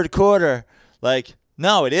the third quarter. Like,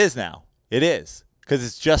 no, it is now. It is. Because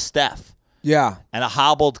it's just Steph. Yeah. And a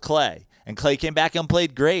hobbled Clay. And Clay came back and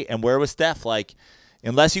played great. And where was Steph? Like,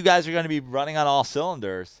 unless you guys are going to be running on all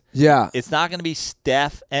cylinders, it's not going to be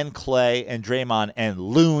Steph and Clay and Draymond and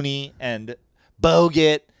Looney and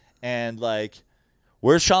Bogut and, like,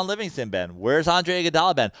 where's Sean Livingston been? Where's Andre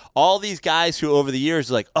Iguodala been? All these guys who over the years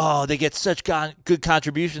are like, oh, they get such good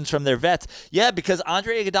contributions from their vets. Yeah, because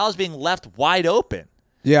Andre Iguodala is being left wide open.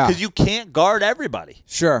 Yeah. Because you can't guard everybody.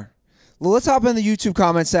 Sure. Well, let's hop in the YouTube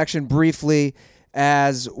comment section briefly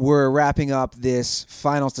as we're wrapping up this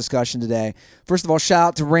finals discussion today. First of all, shout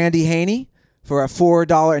out to Randy Haney for a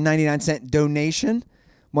 $4.99 donation.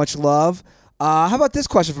 Much love. How about this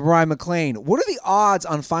question from Brian McClain? What are the odds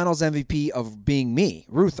on finals MVP of being me,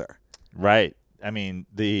 Ruther? Right. I mean,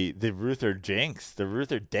 the Ruther jinx, the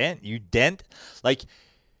Ruther dent. You dent. Like,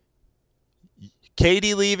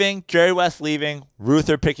 KD leaving, Jerry West leaving,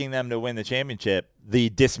 Ruther picking them to win the championship. The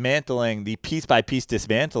piece-by-piece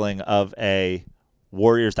dismantling of a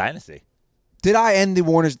Warriors dynasty. Did I end the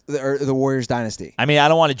Warriors dynasty? I mean, I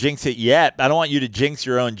don't want to jinx it yet. I don't want you to jinx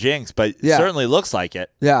your own jinx, but it certainly looks like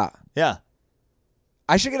it. Yeah. Yeah.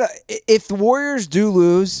 I should if the Warriors do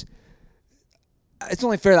lose, it's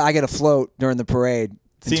only fair that I get a float during the parade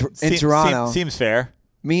in Toronto. Seems fair.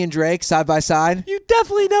 Me and Drake side by side. You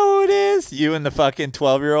definitely know who it is. You and the fucking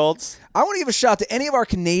 12-year-olds. I want to give a shout out to any of our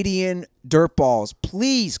Canadian dirtballs.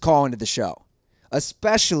 Please call into the show.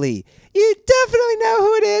 especially, you definitely know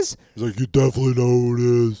who it is. He's like, you definitely know who it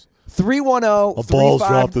is. 310 A balls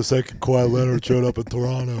dropped the second Kawhi Leonard showed up in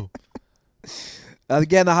Toronto.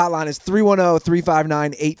 Again, the hotline is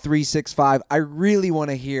 310-359-8365. I really want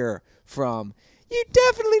to hear from, you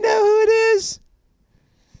definitely know who it is.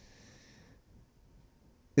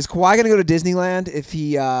 Is Kawhi going to go to Disneyland if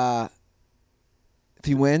he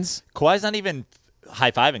wins? Kawhi's not even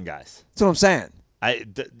high-fiving guys. That's what I'm saying. I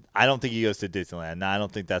don't think he goes to Disneyland. No, I don't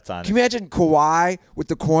think that's on. Can you imagine Kawhi with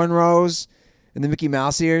the cornrows and the Mickey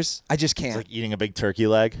Mouse ears? I just It's can't. like eating a big turkey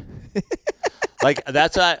leg. Like,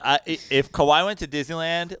 that's what if Kawhi went to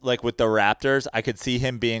Disneyland, like with the Raptors, I could see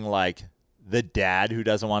him being like the dad who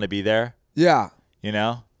doesn't want to be there. Yeah. You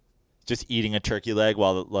know, just eating a turkey leg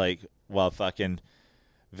while fucking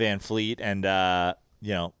Van Fleet and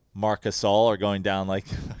Marc Gasol are going down like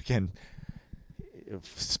fucking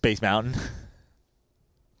Space Mountain.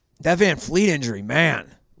 That Van Fleet injury,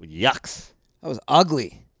 man. Yucks. That was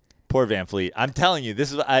ugly. Poor Van Fleet. I'm telling you,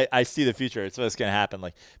 this is I see the future. It's what's going to happen.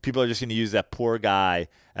 Like, people are just going to use that poor guy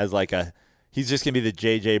as like he's just going to be the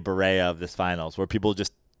JJ Barea of this finals, where people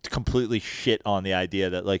just completely shit on the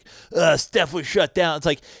idea that like Steph was shut down. It's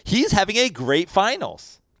like, he's having a great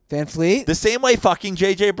finals. Van Fleet? The same way fucking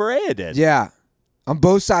JJ Barea did. Yeah. On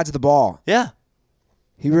both sides of the ball. Yeah.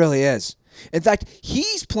 He really is. In fact,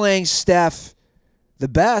 he's playing Steph the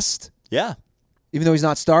best, Yeah. even though he's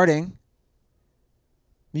not starting.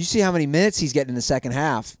 You see how many minutes he's getting in the second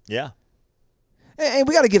half. Yeah. And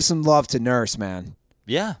we got to give some love to Nurse, man.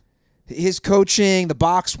 Yeah. His coaching, the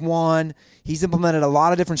box one, he's implemented a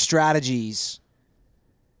lot of different strategies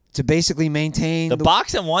to basically maintain The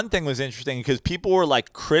box and one thing was interesting because people were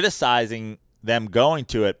like criticizing them going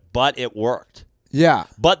to it, but it worked. Yeah.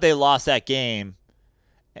 But they lost that game.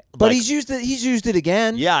 But Like, he's used it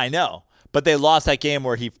again. yeah, I know. But they lost that game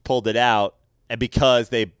where he pulled it out, and because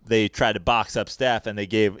they tried to box up Steph and they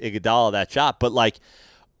gave Iguodala that shot. But like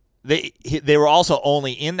they were also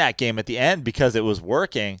only in that game at the end because it was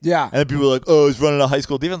working. Yeah. And then people were like, "Oh, he's running a high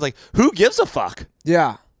school defense." Like, who gives a fuck?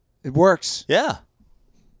 Yeah. It works. Yeah.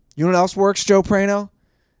 You know what else works, Joe Prano?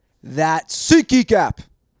 That SeatGeek app.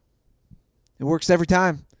 It works every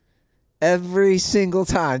time. Every single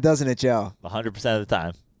time, doesn't it, Joe? 100% of the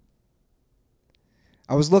time.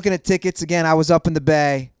 I was looking at tickets again. I was up in the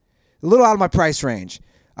Bay, a little out of my price range.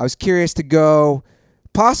 I was curious to go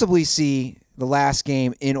possibly see the last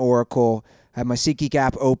game in Oracle. I had my SeatGeek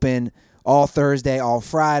app open all Thursday, all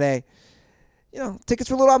Friday. You know, tickets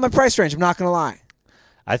were a little out of my price range. I'm not going to lie.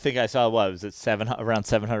 I think I saw around $700. Around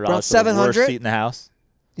for the $700? worst seat in the house.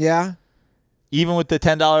 Yeah? Even with the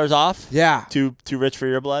 $10 off. Yeah. Too rich for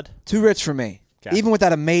your blood. Too rich for me. Okay. Even with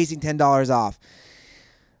that amazing $10 off.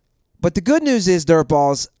 But the good news is,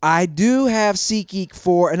 Dirtballs, I do have SeatGeek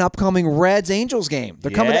for an upcoming Reds-Angels game.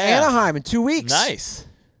 They're coming to Yeah. Anaheim in 2 weeks. Nice.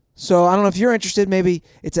 So I don't know if you're interested. Maybe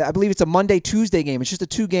I believe it's a Monday-Tuesday game. It's just a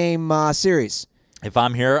 2-game series. If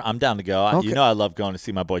I'm here, I'm down to go. Okay. You know I love going to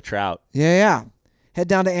see my boy Trout. Yeah. Head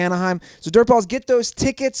down to Anaheim. So Dirtballs, get those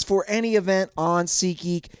tickets for any event on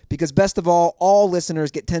SeatGeek because best of all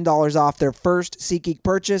listeners get $10 off their first SeatGeek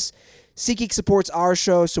purchase. SeatGeek supports our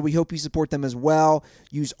show, so we hope you support them as well.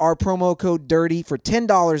 Use our promo code DIRTY for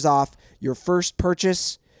 $10 off your first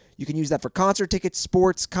purchase. You can use that for concert tickets,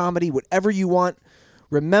 sports, comedy, whatever you want.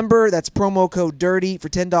 Remember, that's promo code DIRTY for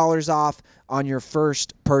 $10 off on your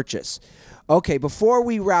first purchase. Okay, before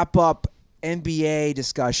we wrap up NBA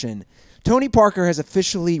discussion, Tony Parker has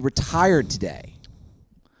officially retired today.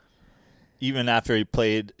 Even after he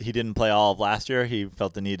didn't play all of last year, he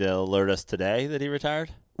felt the need to alert us today that he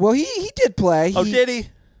retired. Well, he did play. Oh, did he?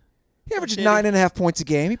 He averaged Did he? 9.5 points a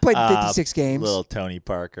game. He played 56 games. Little Tony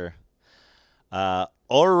Parker. Au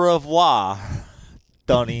revoir,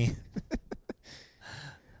 Tony.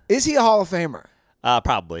 Is he a Hall of Famer?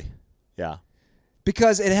 Probably. Yeah.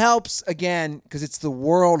 Because it helps, again, because it's the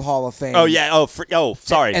World Hall of Fame. Oh, yeah.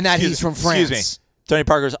 Sorry. And that Excuse he's from Excuse France. me. Tony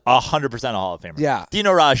Parker's 100% a Hall of Famer. Yeah.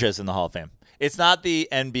 Dino Raja's in the Hall of Fame. It's not the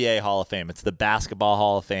NBA Hall of Fame. It's the Basketball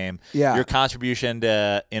Hall of Fame. Yeah. Your contribution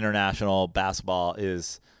to international basketball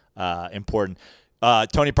is important.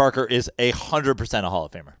 Tony Parker is 100% a Hall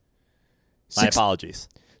of Famer. My apologies.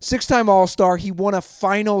 6-time All-Star. He won a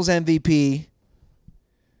Finals MVP.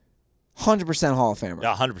 100% Hall of Famer.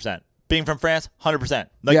 Yeah, 100%. Being from France, 100%.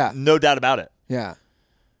 Yeah. No doubt about it. Yeah.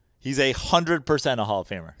 He's 100% a Hall of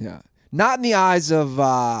Famer. Yeah. Not in the eyes of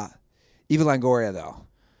Eva Longoria, though.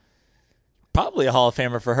 Probably a Hall of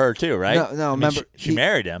Famer for her, too, right? No, I mean, remember, she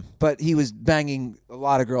married him. But he was banging a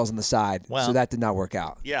lot of girls on the side, Well, so that did not work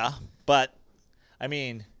out. Yeah, but, I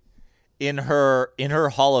mean, in her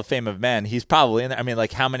Hall of Fame of men, he's probably in there. I mean,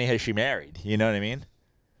 like, how many has she married? You know what I mean?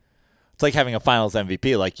 It's like having a Finals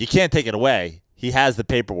MVP. Like, you can't take it away. He has the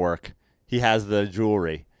paperwork. He has the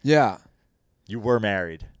jewelry. Yeah. You were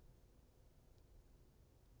married.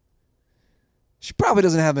 She probably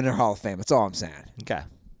doesn't have him in her Hall of Fame. That's all I'm saying. Okay.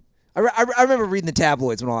 I remember reading the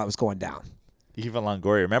tabloids when all that was going down. Eva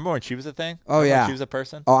Longoria. Remember when she was a thing? Oh, Remember yeah. when she was a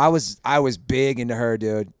person? Oh, I was big into her,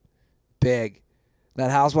 dude. Big. That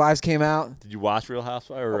Housewives came out. Did you watch Real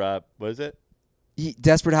Housewives or what is it?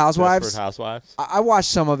 Desperate Housewives. Desperate Housewives. I watched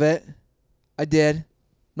some of it. I did.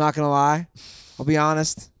 Not gonna lie. I'll be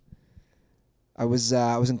honest. I was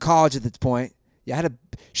in college at this point. Yeah, I had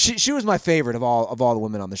she was my favorite of all the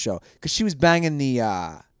women on the show because she was banging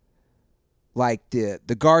the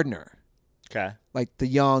gardener, Okay. like the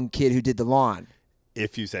young kid who did the lawn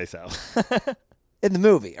If you say so. in the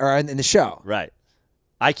movie or in the show. Right.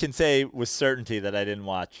 I can say with certainty that I didn't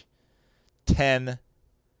watch 10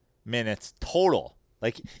 minutes total.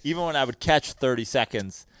 Like, even when I would catch 30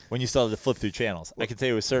 seconds when you still had to flip through channels, I can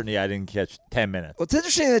say with certainty I didn't catch 10 minutes. Well, it's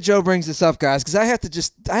interesting that Joe brings this up, guys, because I have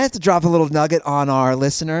to drop a little nugget on our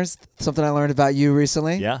listeners. Something I learned about you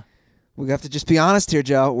recently. Yeah. We have to just be honest here,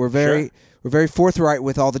 Joe. We're very forthright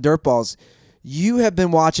with all the dirtballs. You have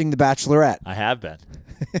been watching The Bachelorette. I have been.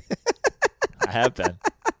 I have been.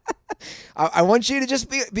 I want you to just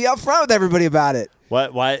be upfront with everybody about it.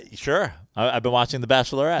 What? Why? Sure. I've been watching The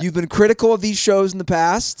Bachelorette. You've been critical of these shows in the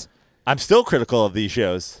past, I'm still critical of these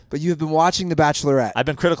shows. but you have been watching The Bachelorette. I've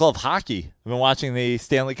been critical of hockey. I've been watching the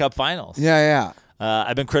Stanley Cup Finals. Yeah.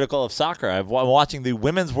 I've been critical of soccer. I'm watching the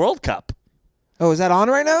Women's World Cup. Oh, is that on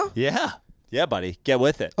right now? Yeah. Yeah, buddy. Get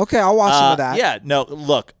with it. Okay, I'll watch some of that. Yeah. No,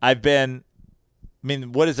 look,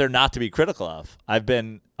 what is there not to be critical of?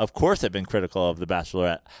 Of course I've been critical of The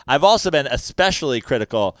Bachelorette. I've also been especially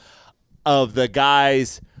critical of the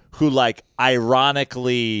guys who, like,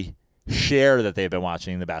 ironically share that they've been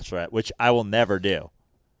watching The Bachelorette, which I will never do.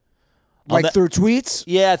 Through tweets?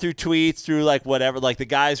 Yeah, through tweets, through, like, whatever. Like, the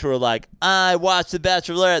guys who are like, I watched The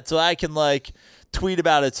Bachelorette so I can, like, tweet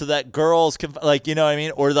about it so that girls can, like, you know what I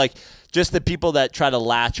mean? Or, like, just the people that try to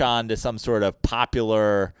latch on to some sort of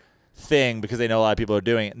popular thing because they know a lot of people are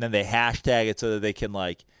doing it, and then they hashtag it so that they can,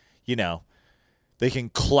 like, you know, they can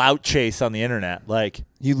clout chase on the internet. Like,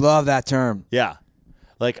 You love that term. yeah.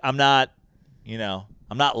 Like, I'm not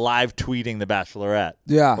live tweeting The Bachelorette.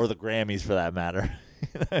 Yeah. Or the Grammys for that matter.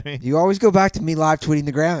 You know what I mean? You always go back to me live tweeting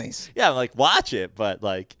the Grammys. Yeah, I'm like, watch it, but,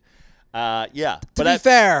 like, yeah. To be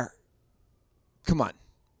fair, come on.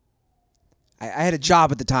 I had a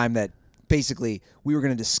job at the time that basically we were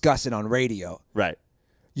going to discuss it on radio. Right.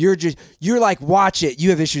 You're like, watch it.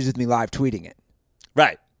 You have issues with me live tweeting it.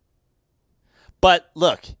 Right. But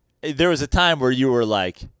look, there was a time where you were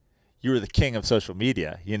like, you were the king of social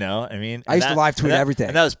media, you know? I mean, I used to live tweet everything.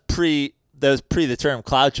 And that was pre the term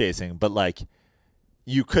cloud chasing, but, like,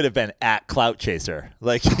 you could have been at Clout Chaser.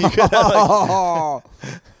 Like, you could have, like,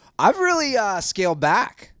 I've really scaled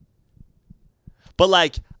back. but,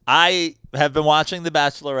 like, I have been watching The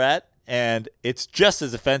Bachelorette, and it's just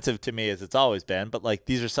as offensive to me as it's always been. But, like,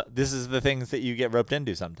 this is the things that you get roped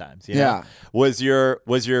into sometimes. You know? Yeah. Was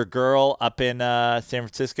your girl up in San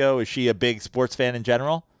Francisco? Is she a big sports fan in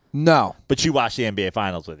general? No. But she watched the NBA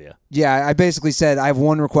Finals with you. Yeah, I basically said I have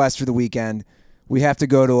one request for the weekend. We have to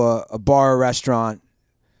go to a bar or restaurant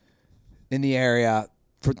in the area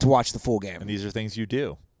to watch the full game. And these are things you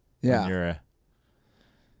do. Yeah. When you're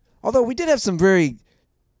Although we did have some very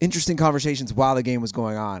interesting conversations while the game was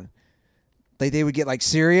going on. Like, they would get, like,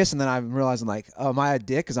 serious, and then I'm realizing, like, oh, am I a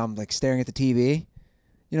dick because I'm, like, staring at the TV?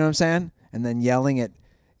 You know what I'm saying? And then yelling at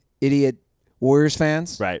idiot Warriors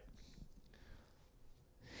fans. right.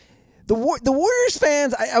 The Warriors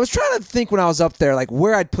fans, I was trying to think when I was up there, like,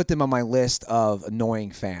 where I'd put them on my list of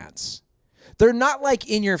annoying fans. They're not, like,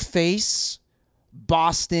 in your face,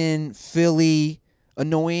 Boston, Philly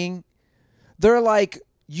annoying. They're like,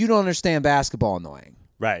 you don't understand basketball annoying.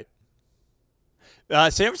 Right. San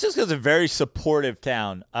Francisco is a very supportive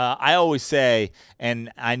town. I always say,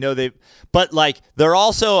 and I know but, like, they're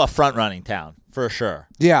also a front-running town for sure.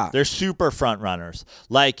 Yeah. They're super front-runners.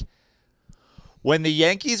 Like, when the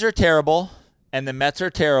Yankees are terrible and the Mets are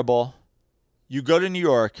terrible, you go to New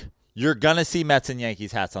York, you're going to see Mets and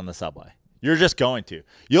Yankees hats on the subway. You're just going to.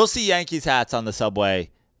 You'll see Yankees hats on the subway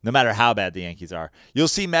no matter how bad the Yankees are. You'll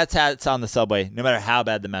see Mets hats on the subway no matter how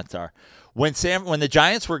bad the Mets are. When the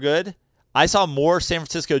Giants were good, I saw more San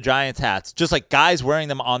Francisco Giants hats, just like guys wearing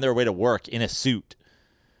them on their way to work in a suit,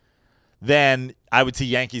 than I would see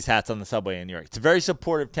Yankees hats on the subway in New York. It's a very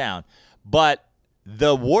supportive town. But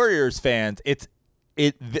the Warriors fans,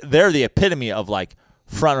 they're the epitome of, like,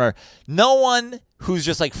 front runner. No one who's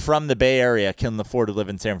just like from the Bay Area can afford to live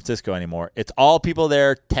in San Francisco anymore. It's all people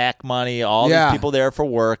there, tech money, all these people there for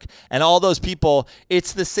work, and all those people.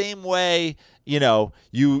 It's the same way,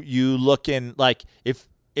 you look in, like, if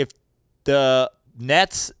the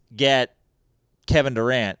Nets get Kevin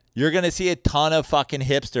Durant, you're going to see a ton of fucking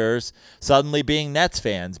hipsters suddenly being Nets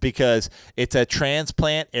fans because it's a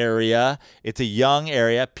transplant area. It's a young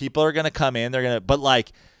area. People are going to come in. But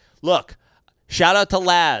like, look, shout out to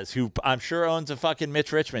Laz, who I'm sure owns a fucking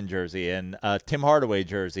Mitch Richmond jersey and a Tim Hardaway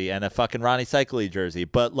jersey and a fucking Ronnie Cycli jersey.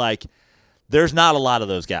 But like, there's not a lot of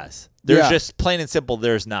those guys. There's just plain and simple,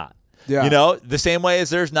 there's not. Yeah. The same way as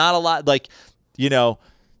there's not a lot, like,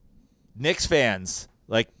 Knicks fans.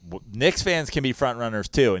 Like, Knicks fans can be front runners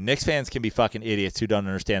too, and Knicks fans can be fucking idiots who don't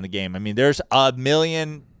understand the game. I mean, there's a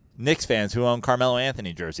million Knicks fans who own Carmelo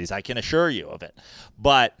Anthony jerseys. I can assure you of it.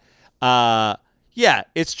 But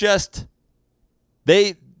it's just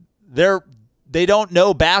they don't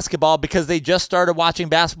know basketball because they just started watching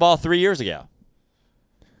basketball 3 years ago.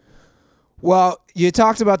 Well, you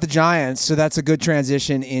talked about the Giants, so that's a good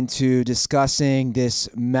transition into discussing this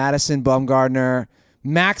Madison Bumgarner,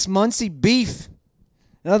 Max Muncy beef.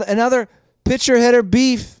 Another pitcher-hitter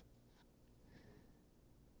beef.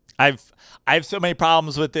 I have so many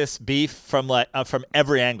problems with this beef from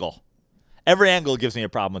every angle. Every angle gives me a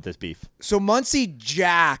problem with this beef. So Muncy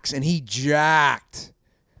jacked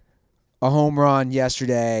a home run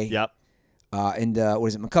yesterday. Yep. Into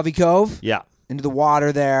McCovey Cove? Yeah. Into the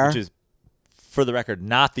water there. Which is, for the record,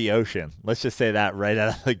 not the ocean. Let's just say that right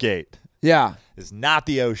out of the gate. Yeah. It's not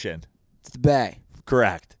the ocean. It's the bay.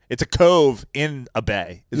 Correct. It's a cove in a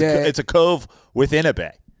bay. It's a cove within a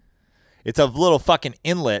bay. It's a little fucking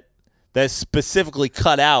inlet that's specifically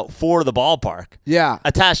cut out for the ballpark. Yeah.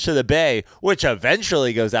 Attached to the bay, which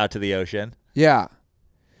eventually goes out to the ocean. Yeah.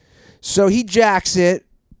 So he jacks it.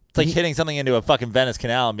 It's like hitting something into a fucking Venice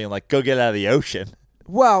Canal and being like, go get it out of the ocean.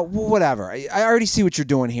 Well, whatever. I already see what you're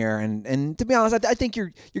doing here. And to be honest, I think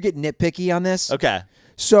you're getting nitpicky on this. Okay.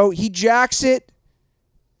 So he jacks it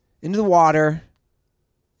into the water.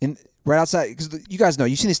 Right outside, because you guys know,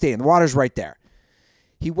 you've seen the stadium. The water's right there.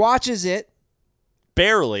 He watches it.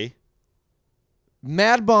 Barely.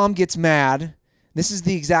 Mad Bum gets mad. This is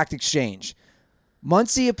the exact exchange.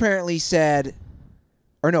 Muncy apparently said,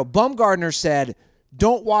 Bumgarner said,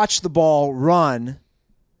 don't watch the ball, run.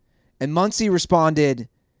 And Muncy responded,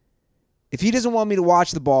 if he doesn't want me to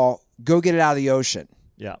watch the ball, go get it out of the ocean.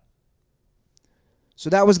 Yeah. So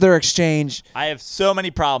that was their exchange. I have so many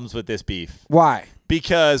problems with this beef. Why?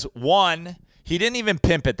 Because, one, he didn't even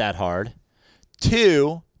pimp it that hard.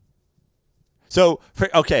 Two,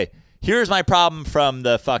 here's my problem from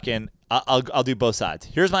the fucking, I'll do both sides.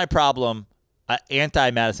 Here's my problem,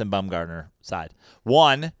 anti-Madison Bumgarner side.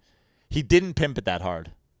 One, he didn't pimp it that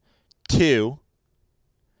hard. Two,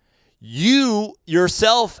 you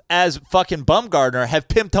yourself as fucking Bumgarner have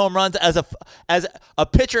pimped home runs as a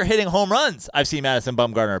pitcher hitting home runs. I've seen Madison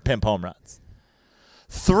Bumgarner pimp home runs.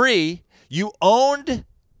 Three, you owned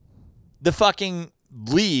the fucking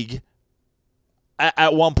league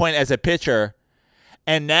at one point as a pitcher,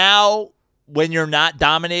 and now when you're not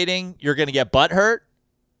dominating, you're going to get butt hurt?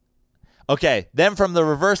 Okay, then from the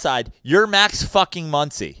reverse side, you're Max fucking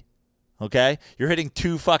Muncy, okay? You're hitting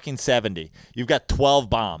 270. You've got 12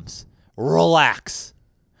 bombs. Relax.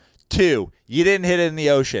 2, you didn't hit it in the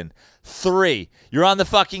ocean. 3, you're on the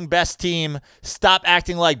fucking best team. Stop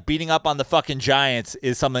acting like beating up on the fucking Giants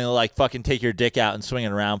is something to like fucking take your dick out and swing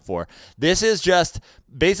it around for. This is just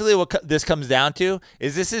basically what this comes down to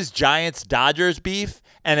is this is Giants-Dodgers beef,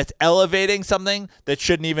 and it's elevating something that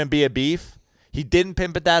shouldn't even be a beef. He didn't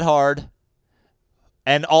pimp it that hard.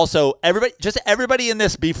 And also, everybody in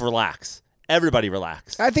this beef relax. Everybody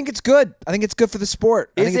relax. I think it's good. I think it's good for the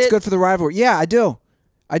sport. I think it's good for the rivalry. Yeah, I do.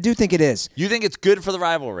 I do think it is. You think it's good for the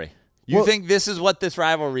rivalry? You think this is what this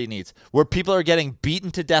rivalry needs, where people are getting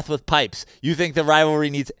beaten to death with pipes? You think the rivalry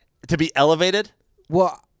needs to be elevated?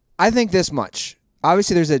 Well, I think this much.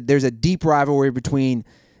 Obviously, there's a deep rivalry between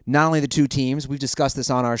not only the two teams. We've discussed this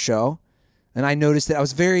on our show, and I noticed that I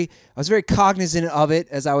was very cognizant of it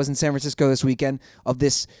as I was in San Francisco this weekend, of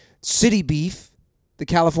this city beef, the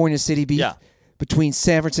California city beef between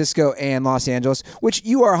San Francisco and Los Angeles, which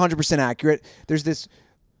you are 100% accurate. There's this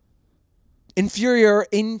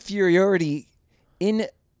inferiority.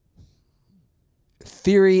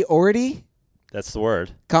 That's the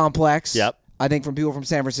word. Complex. Yep. I think from people from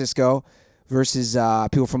San Francisco versus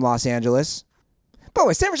people from Los Angeles. By the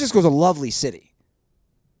way, San Francisco is a lovely city.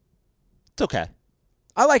 It's okay.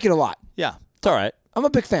 I like it a lot. Yeah, it's all right. I'm a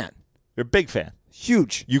big fan. You're a big fan.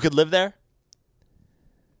 Huge. You could live there?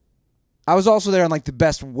 I was also there on like the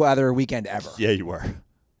best weather weekend ever. Yeah, you were.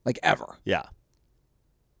 Like ever. Yeah.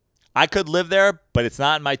 I could live there, but it's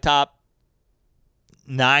not in my top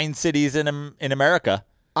 9 cities in America.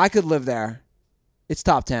 I could live there. It's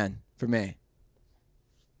top 10 for me.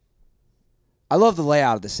 I love the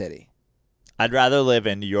layout of the city. I'd rather live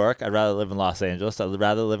in New York. I'd rather live in Los Angeles. I'd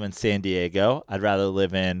rather live in San Diego. I'd rather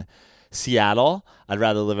live in Seattle. I'd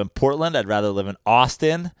rather live in Portland. I'd rather live in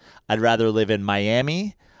Austin. I'd rather live in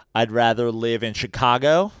Miami. I'd rather live in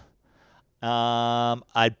Chicago.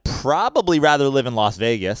 I'd probably rather live in Las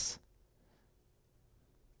Vegas.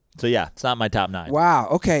 So, yeah, it's not my top 9. Wow.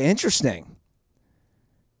 Okay. Interesting.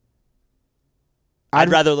 I'd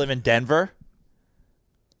rather live in Denver.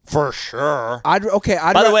 For sure. By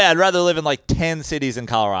the way, I'd rather live in like 10 cities in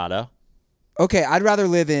Colorado. Okay, I'd rather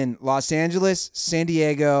live in Los Angeles, San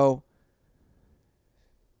Diego.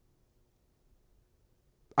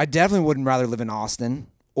 I definitely wouldn't rather live in Austin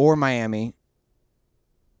or Miami.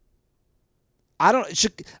 I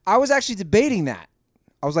was actually debating that.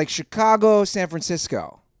 I was like Chicago, San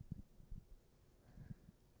Francisco.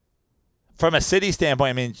 From a city standpoint,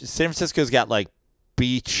 I mean, San Francisco's got like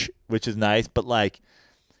beach, which is nice, but like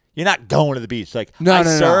you're not going to the beach. Like I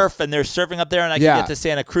surf and there's surfing up there and I can get to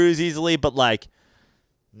Santa Cruz easily, but like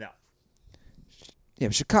no. Yeah,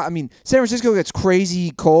 but Chicago, I mean, San Francisco gets crazy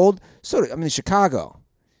cold. So I mean Chicago.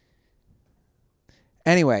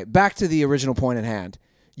 Anyway, back to the original point at hand.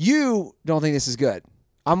 You don't think this is good.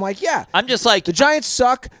 I'm like, yeah. I'm just like the Giants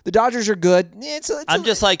suck. The Dodgers are good. I'm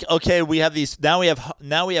just like, okay, we have these now. We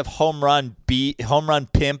have home run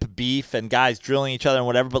pimp beef and guys drilling each other and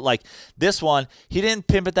whatever. But like this one, he didn't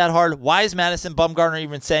pimp it that hard. Why is Madison Bumgarner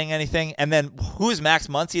even saying anything? And then who's Max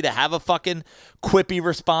Muncy to have a fucking quippy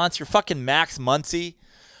response? You're fucking Max Muncy.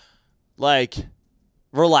 Like,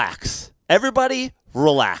 relax. Everybody,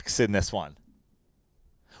 relax in this one.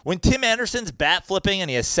 When Tim Anderson's bat flipping and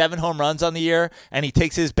he has 7 home runs on the year and he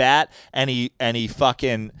takes his bat and he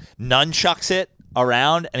fucking nunchucks it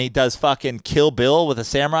around and he does fucking Kill Bill with a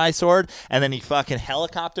samurai sword and then he fucking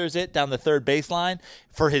helicopters it down the third baseline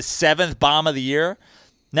for his 7th bomb of the year.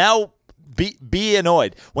 Now be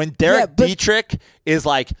annoyed. When Derek Dietrich is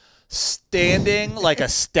like standing like a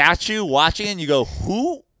statue watching and you go,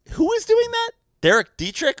 who is doing that? Derek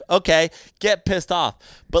Dietrich? Okay, get pissed off.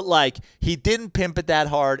 But, like, he didn't pimp it that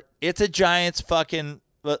hard. It's a Giants fucking,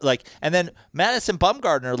 like, and then Madison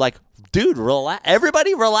Bumgarner, like, dude, relax.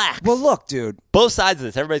 Everybody relax. Well, look, dude. Both sides of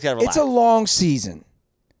this. Everybody's got to relax. It's a long season.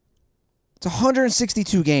 It's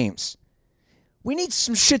 162 games. We need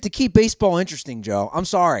some shit to keep baseball interesting, Joe. I'm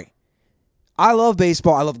sorry. I love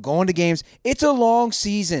baseball. I love going to games. It's a long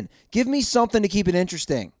season. Give me something to keep it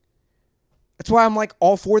interesting. That's why I'm, like,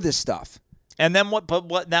 all for this stuff. And then what? But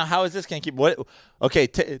what now? How is this going to keep? What? Okay,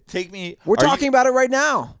 take me. We're talking about it right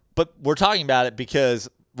now. But we're talking about it because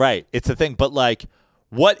it's a thing. But like,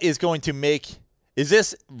 what is going to make? Is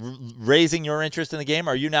this raising your interest in the game?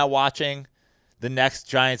 Are you now watching the next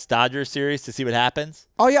Giants Dodgers series to see what happens?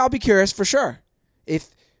 Oh yeah, I'll be curious for sure. If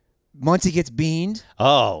Muncy gets beaned.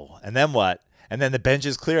 Oh, and then what? And then the bench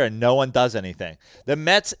is clear and no one does anything. The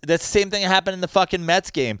Mets. That's the same thing that happened in the fucking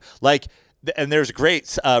Mets game. Like. And there's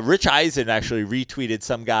great. Rich Eisen actually retweeted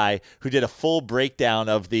some guy who did a full breakdown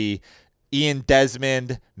of the Ian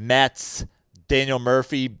Desmond, Mets, Daniel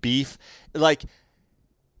Murphy beef, like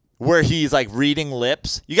where he's like reading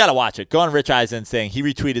lips. You got to watch it. Go on Rich Eisen thing. He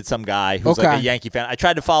retweeted some guy who's like a Yankee fan. I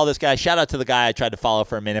tried to follow this guy. Shout out to the guy I tried to follow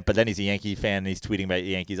for a minute, but then he's a Yankee fan and he's tweeting about the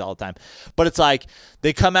Yankees all the time. But it's like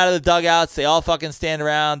they come out of the dugouts. They all fucking stand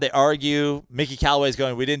around. They argue. Mickey Callaway's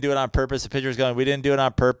going, we didn't do it on purpose. The pitcher's going, we didn't do it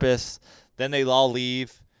on purpose. Then they all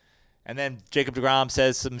leave. And then Jacob deGrom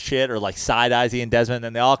says some shit or like side-eyes Ian Desmond. And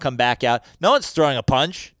then they all come back out. No one's throwing a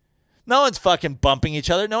punch. No one's fucking bumping each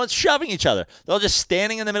other. No one's shoving each other. They're all just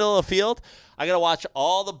standing in the middle of the field. I got to watch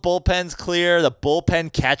all the bullpens clear. The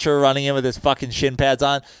bullpen catcher running in with his fucking shin pads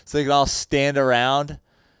on. So they can all stand around,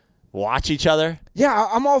 watch each other. Yeah,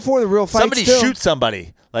 I'm all for the real fights. Somebody shoot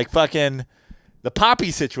somebody. Like fucking the Poppy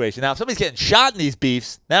situation. Now, if somebody's getting shot in these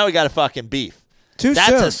beefs, now we got a fucking beef.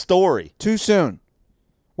 That's a story. Too soon.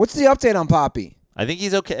 What's the update on Poppy? I think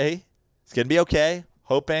he's okay. He's gonna be okay.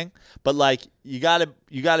 Hoping, but like you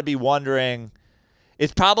gotta be wondering.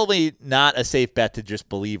 It's probably not a safe bet to just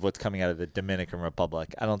believe what's coming out of the Dominican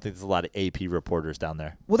Republic. I don't think there's a lot of AP reporters down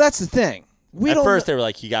there. Well, that's the thing. At first, they were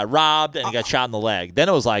like he got robbed and he got shot in the leg. Then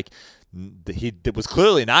it was like he was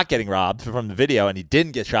clearly not getting robbed from the video, and he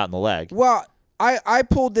didn't get shot in the leg. Well, I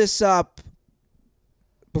pulled this up.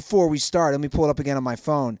 Before we start, let me pull it up again on my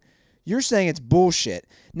phone. You're saying it's bullshit.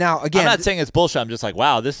 Now, again, I'm not saying it's bullshit. I'm just like,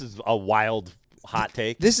 wow, this is a wild hot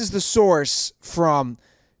take. This is the source from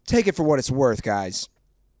take it for what it's worth, guys.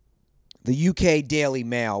 The UK Daily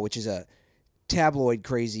Mail, which is a tabloid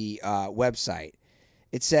crazy website,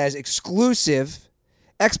 it says exclusive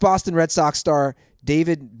ex-Boston Red Sox star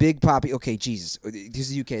David Big Papi. Okay, Jesus.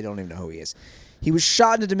 This is UK. I don't even know who he is. He was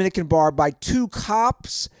shot in a Dominican bar by 2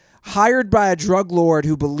 cops hired by a drug lord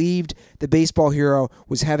who believed the baseball hero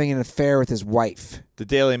was having an affair with his wife. The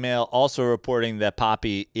Daily Mail also reporting that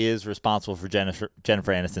Papi is responsible for Jennifer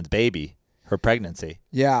Aniston's baby, her pregnancy.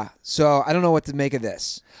 Yeah, so I don't know what to make of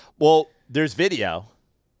this, Well, there's video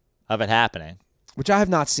of it happening. which I have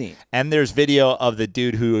not seen. And there's video of the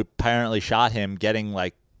dude who apparently shot him getting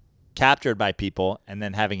like captured by people and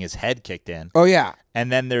then having his head kicked in. Oh, yeah.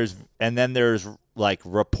 And then there's like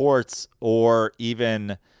reports or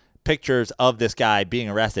even pictures of this guy being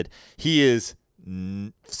arrested. He is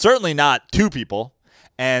certainly not 2 people,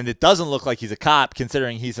 and it doesn't look like he's a cop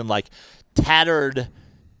considering he's in like tattered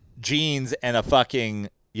jeans and a fucking,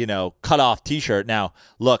 cut off t-shirt. Now,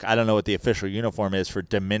 look, I don't know what the official uniform is for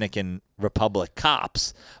Dominican Republic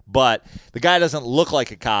cops, but the guy doesn't look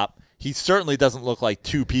like a cop. He certainly doesn't look like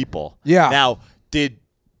 2 people. Yeah. Now, did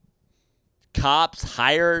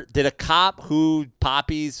a cop who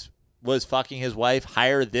Papi's was fucking his wife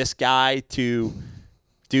hire this guy to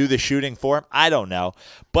do the shooting for him? I don't know.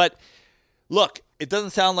 But look, it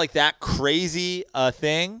doesn't sound like that crazy a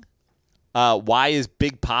thing. Why is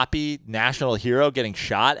Big Papi, national hero, getting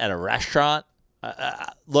shot at a restaurant?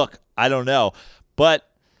 Look, I don't know. But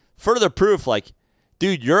further proof, like,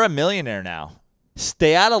 dude, you're a millionaire now.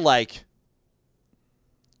 Stay out of, like,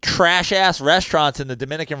 trash-ass restaurants in the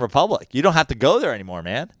Dominican Republic. You don't have to go there anymore,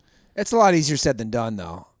 man. It's a lot easier said than done,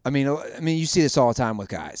 though. I mean, you see this all the time with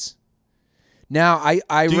guys. Now,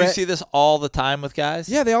 Do you see this all the time with guys?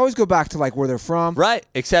 Yeah, they always go back to, like, where they're from. Right,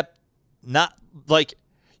 except not, like,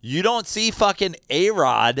 you don't see fucking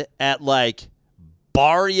A-Rod at, like,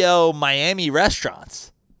 Barrio Miami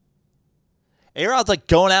restaurants. A-Rod's, like,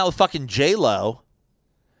 going out with fucking J-Lo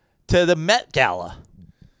to the Met Gala.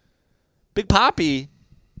 Big Papi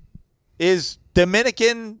is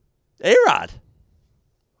Dominican A-Rod.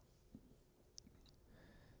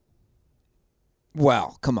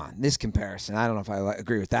 Well, come on. This comparison, I don't know if I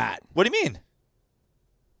agree with that. What do you mean?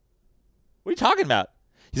 What are you talking about?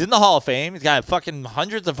 He's in the Hall of Fame. He's got fucking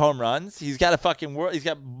hundreds of home runs. He's got he's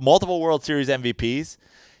got multiple World Series MVPs.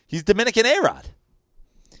 He's Dominican A-Rod.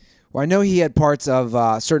 Well, I know he had parts of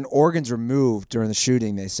certain organs removed during the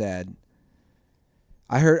shooting, they said.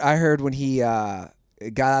 I heard when he got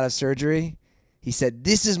out of surgery, he said,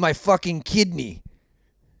 "This is my fucking kidney."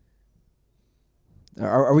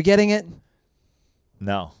 Are we getting it?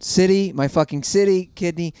 No. City, my fucking city,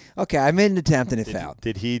 kidney. Okay, I made an attempt and it failed.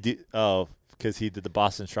 Did he do? Oh, because he did the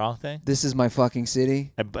Boston Strong thing. This is my fucking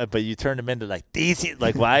city. But you turned him into like these.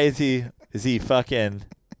 Like, why is he? Is he fucking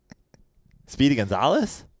Speedy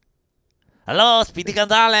Gonzalez? Hello, Speedy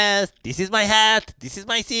Gonzalez. This is my hat. This is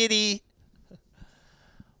my city.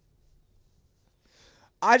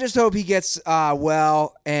 I just hope he gets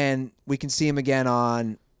well and we can see him again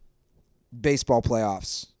on baseball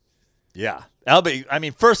playoffs. Yeah. That'll be, I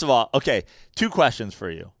mean, first of all, okay, 2 questions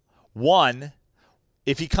for you. One,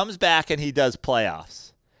 if he comes back and he does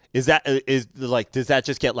playoffs, does that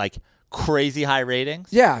just get like crazy high ratings?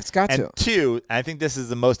 Yeah, it's got And to. 2, I think this is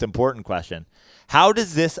the most important question. How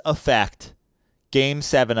does this affect Game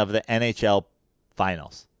 7 of the NHL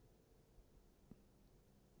Finals?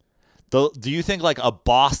 Do you think like a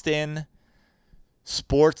Boston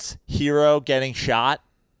sports hero getting shot,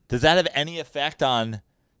 does that have any effect on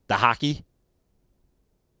the hockey?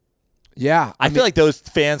 Yeah. I feel like those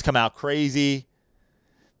fans come out crazy.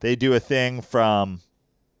 They do a thing from...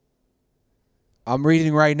 I'm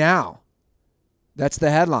reading right now. That's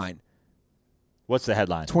the headline. What's the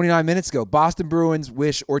headline? 29 minutes ago, Boston Bruins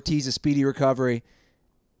wish Ortiz a speedy recovery.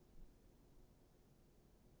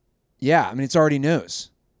 Yeah, I mean, it's already news.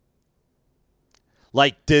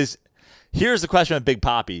 Like, here's the question with Big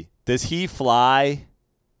Papi. Does he fly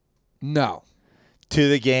No. to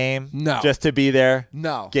the game No. just to be there?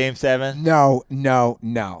 No. Game 7? No.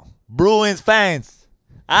 Bruins fans.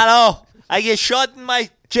 I know. I get shot in my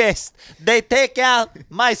chest. They take out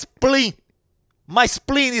my spleen. My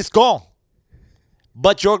spleen is gone.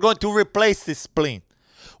 But you're going to replace this spleen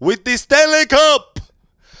with the Stanley Cup.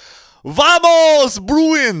 Vamos,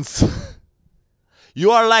 Bruins.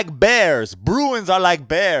 You are like bears. Bruins are like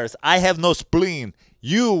bears. I have no spleen.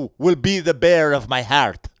 You will be the bear of my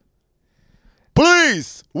heart.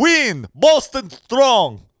 Please win. Boston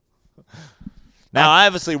strong. Now,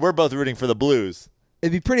 obviously, we're both rooting for the Blues.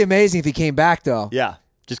 It'd be pretty amazing if he came back, though. Yeah,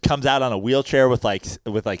 just comes out on a wheelchair with like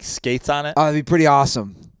skates on it. Oh, that'd be pretty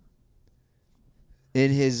awesome.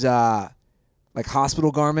 in his like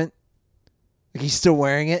hospital garment. Like he's still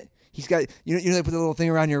wearing it. He's got you know they put the little thing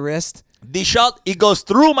around your wrist. The shot, it goes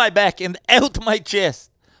through my back and out my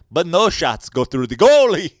chest. But no shots go through the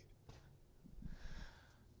goalie.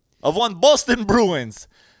 Of one Boston Bruins.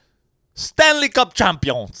 Stanley Cup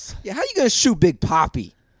champions. Yeah, how you gonna shoot Big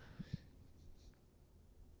Papi?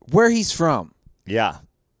 Where he's from? Yeah.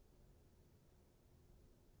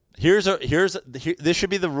 This should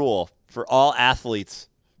be the rule for all athletes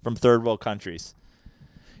from third world countries.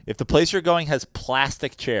 If the place you're going has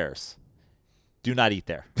plastic chairs, do not eat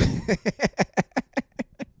there.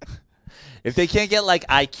 If they can't get like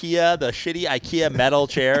IKEA, the shitty IKEA metal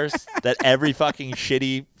chairs that every fucking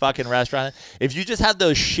shitty fucking restaurant, if you just have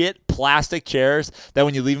those shit plastic chairs that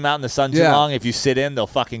when you leave them out in the sun too long, if you sit in, they'll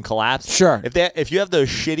fucking collapse. Sure. If you have those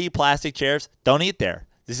shitty plastic chairs, don't eat there.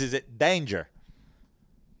 This is danger.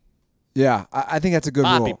 Yeah, I think that's a good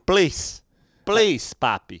Papi, rule. please,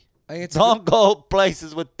 Papi. I think it's Don't go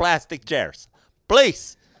places with plastic chairs.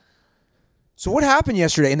 Please. So what happened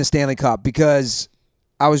yesterday in the Stanley Cup? Because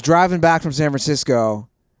I was driving back from San Francisco,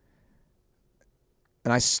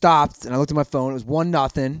 and I stopped, and I looked at my phone. It was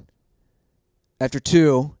 1-0 after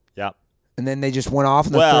 2, Yep. and then they just went off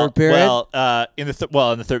in the third period. In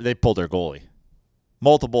the third, they pulled their goalie.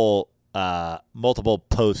 Multiple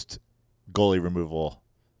post goalie removal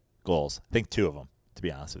goals. I think 2 of them, to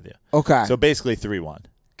be honest with you. Okay, So basically 3-1.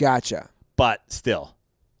 gotcha. But still.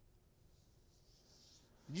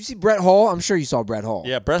 Did you see Brett Hull? I'm sure you saw Brett Hull.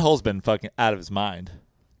 Yeah, Brett Hull's been fucking out of his mind.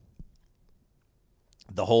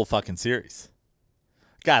 The whole fucking series.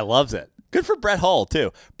 Guy loves it. Good for Brett Hull,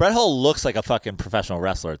 too. Brett Hull looks like a fucking professional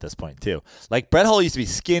wrestler at this point, too. Like, Brett Hull used to be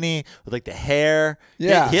skinny with, like, the hair.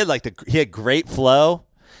 Yeah. He had great flow.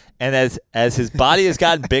 And as his body has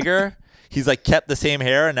gotten bigger, he's, like, kept the same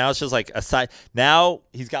hair, and now it's just, like, a side. Now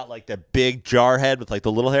he's got, like, the big jar head with, like,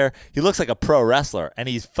 the little hair. He looks like a pro wrestler, and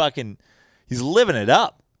he's living it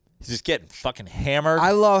up. He's just getting fucking hammered.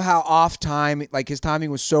 I love how off time, like his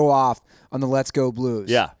timing was so off on the Let's Go Blues.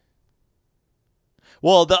 Yeah.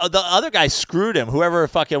 Well, the other guy screwed him, whoever it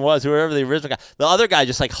fucking was, whoever the original guy. The other guy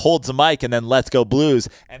just like holds the mic and then Let's Go Blues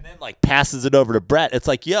and then like passes it over to Brett. It's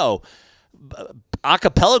like, yo,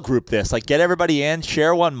 acapella group this. Like get everybody in,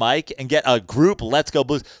 share one mic, and get a group Let's Go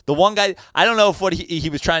Blues. The one guy, I don't know if what he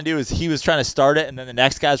was trying to do is he was trying to start it and then the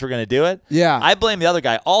next guys were going to do it. Yeah. I blame the other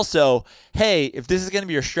guy. Also, hey, if this is going to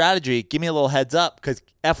be your strategy, give me a little heads up because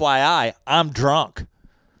FYI, I'm drunk.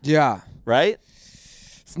 Yeah. Right?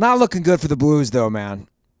 It's not looking good for the Blues, though, man.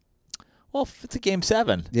 Well, if it's a Game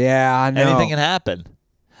 7. Yeah, I know. Anything can happen.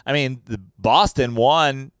 I mean, Boston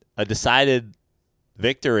won a decided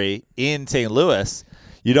victory in St. Louis.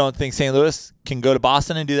 You don't think St. Louis can go to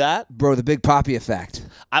Boston and do that? Bro, the Big Papi effect.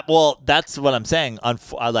 Well, that's what I'm saying.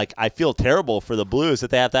 I feel terrible for the Blues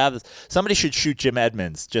that they have to have this. Somebody should shoot Jim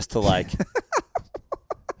Edmonds just to like.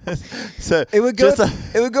 So It would go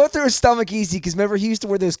through his stomach easy because remember he used to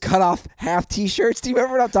wear those cut off half T-shirts. Do you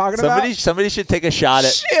remember what I'm talking about? Somebody should take a shot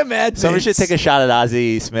at Jim Edmonds. Somebody should take a shot at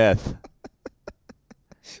Ozzie Smith.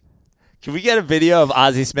 Can we get a video of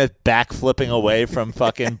Ozzie Smith backflipping away from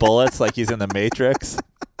fucking bullets like he's in the Matrix?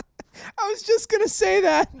 I was just gonna say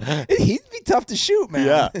that. He'd be tough to shoot,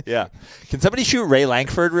 man. Yeah. Can somebody shoot Ray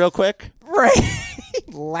Lankford real quick? Ray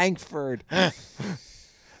Lankford.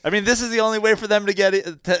 I mean, this is the only way for them to get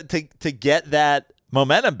it, to get that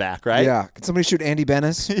momentum back, right? Yeah. Can somebody shoot Andy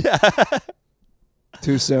Bennis? Yeah.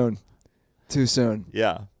 Too soon.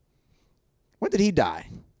 Yeah. When did he die?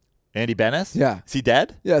 Andy Bennis? Yeah. Is he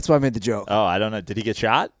dead? Yeah, that's why I made the joke. Oh, I don't know. Did he get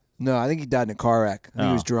shot? No, I think he died in a car wreck. I think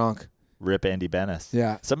he was Oh. drunk. Rip Andy Bennis.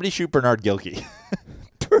 Yeah. Somebody shoot Bernard Gilkey.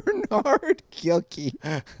 Bernard Gilkey.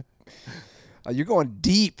 You're going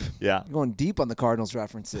deep. Yeah. You're going deep on the Cardinals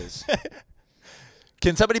references.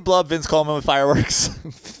 Can somebody blow up Vince Coleman with fireworks?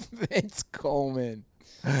 Vince Coleman.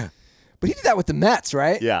 But he did that with the Mets,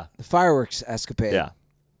 right? Yeah. The fireworks escapade. Yeah.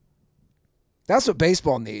 That's what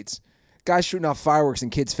baseball needs. Guys shooting off fireworks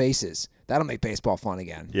in kids' faces. That'll make baseball fun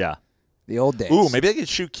again. Yeah. The old days. Ooh, maybe they could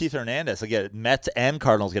shoot Keith Hernandez. They get Mets and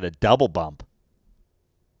Cardinals get a double bump.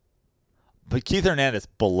 But Keith Hernandez,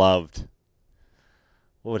 beloved.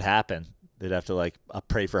 What would happen? They'd have to like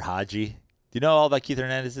pray for Haji. Do you know all about Keith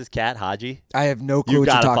Hernandez's cat, Haji? I have no clue You what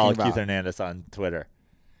you're gotta talking follow about. Keith Hernandez on Twitter.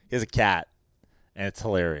 He has a cat, and it's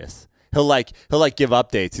hilarious. He'll give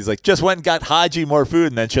updates. He's like, just went and got Haji more food,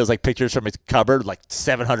 and then shows like pictures from his cupboard, like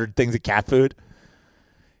 700 things of cat food.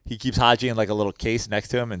 He keeps Haji in like a little case next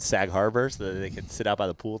to him in Sag Harbor so that they can sit out by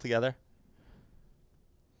the pool together.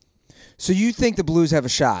 So you think the Blues have a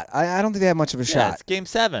shot? I don't think they have much of a Yeah, shot. it's Game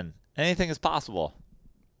 7. Anything is possible.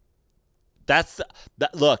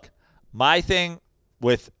 Look, my thing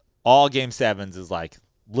with all Game 7s is like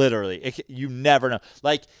literally you never know.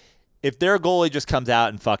 Like if their goalie just comes out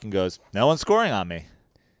and fucking goes, no one's scoring on me.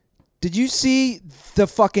 Did you see the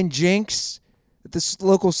fucking jinx at this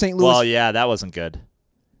local St. Louis? Well, yeah, that wasn't good.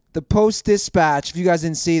 The Post-Dispatch, if you guys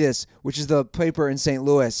didn't see this, which is the paper in St.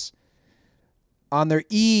 Louis, on their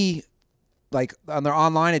on their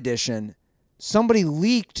online edition, somebody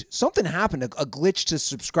leaked, something happened, a glitch to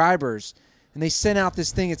subscribers, and they sent out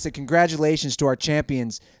this thing. It said, congratulations to our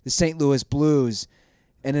champions, the St. Louis Blues.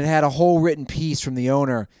 And it had a whole written piece from the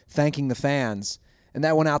owner thanking the fans. And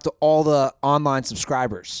that went out to all the online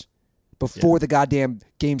subscribers before the goddamn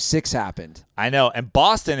Game 6 happened. I know. And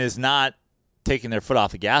Boston is not taking their foot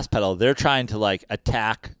off the gas pedal. They're trying to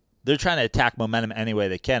attack. They're trying to attack momentum any way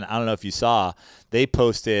they can. I don't know if you saw. They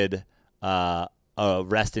posted a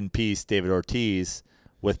rest in peace David Ortiz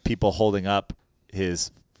with people holding up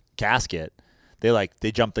his casket.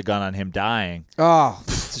 They jumped the gun on him dying. Oh,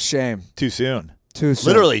 it's a shame. Too soon. Too soon.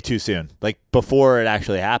 Literally too soon. Like before it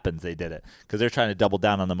actually happens, they did it because they're trying to double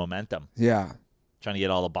down on the momentum. Yeah. Trying to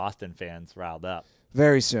get all the Boston fans riled up.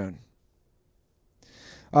 Very soon.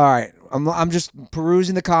 All right. I'm just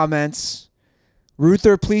perusing the comments.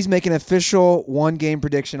 Ruther, please make an official one-game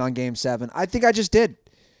prediction on Game 7. I think I just did.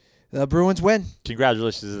 The Bruins win.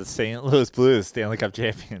 Congratulations to the St. Louis Blues, Stanley Cup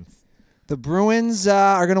champions. The Bruins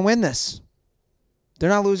are going to win this. They're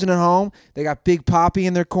not losing at home. They got Big Poppy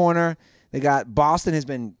in their corner. They got Boston has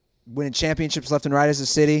been winning championships left and right as a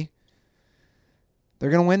city. They're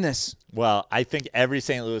going to win this. Well, I think every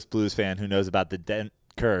St. Louis Blues fan who knows about the Dent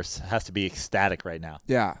curse has to be ecstatic right now.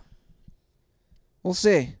 Yeah. We'll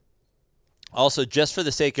see. Also, just for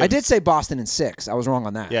the sake of... I did say Boston in 6. I was wrong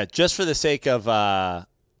on that. Yeah, just for the sake of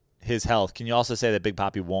his health, can you also say that Big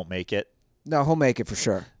Poppy won't make it? No, he'll make it for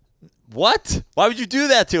sure. What? Why would you do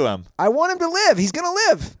that to him? I want him to live. He's going to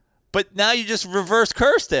live. But now you just reverse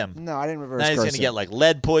cursed him. No, I didn't reverse Now he's curse going to get him.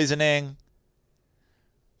 lead poisoning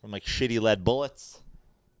from shitty lead bullets.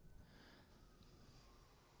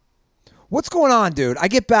 What's going on, dude? I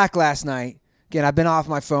get back last night. Again, I've been off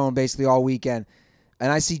my phone basically all weekend, and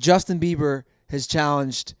I see Justin Bieber has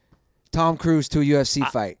challenged Tom Cruise to a UFC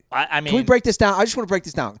fight. I mean, can we break this down? I just want to break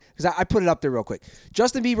this down because I put it up there real quick.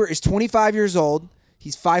 Justin Bieber is 25 years old.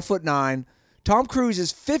 He's 5'9". Tom Cruise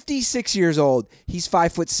is 56 years old. He's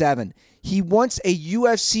 5'7". He wants a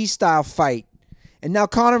UFC-style fight. And now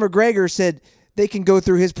Conor McGregor said they can go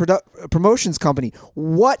through his promotions company.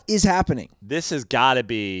 What is happening? this has got to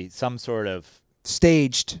be some sort of...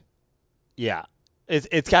 Staged. Yeah.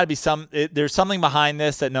 It's got to be there's something behind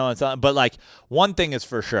this that no one's on. But, one thing is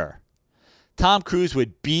for sure. Tom Cruise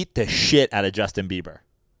would beat the shit out of Justin Bieber.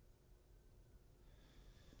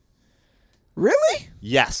 Really?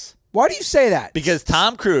 Yes. Why do you say that? Because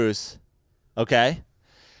Tom Cruise, okay,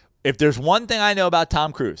 if there's one thing I know about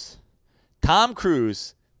Tom Cruise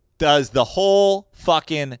does the whole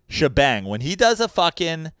fucking shebang. When he does a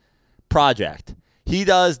fucking project, he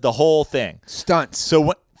does the whole thing. Stunts.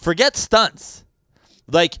 So forget stunts.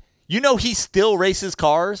 He still races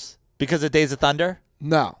cars because of Days of Thunder?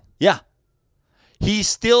 No. Yeah. He's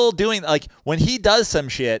still doing, when he does some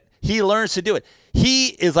shit, he learns to do it. He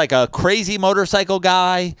is a crazy motorcycle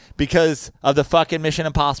guy because of the fucking Mission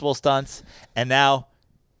Impossible stunts. And now,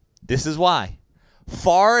 this is why.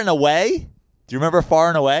 Far and Away, do you remember Far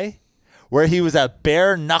and Away? Where he was a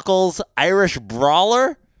bare knuckles Irish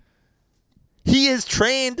brawler? He is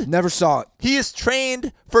trained. Never saw it. He is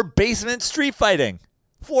trained for basement street fighting.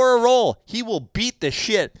 For a role. He will beat the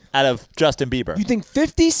shit out of Justin Bieber. You think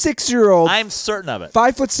 56-year-old, I'm certain of it.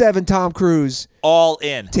 5'7" Tom Cruise All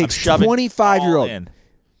in. takes I'm shoving 25-year-old. all in.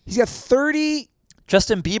 He's got 30.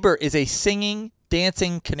 Justin Bieber is a singing,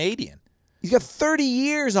 dancing Canadian. He's got 30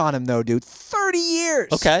 years on him, though, dude. 30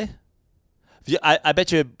 years. Okay. I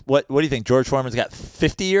bet you. What do you think? George Foreman's got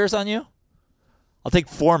 50 years on you? I'll take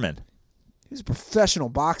Foreman. He's a professional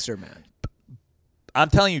boxer, man. I'm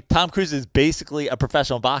telling you, Tom Cruise is basically a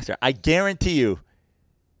professional boxer. I guarantee you,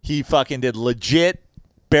 he fucking did legit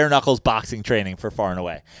bare knuckles boxing training for Far and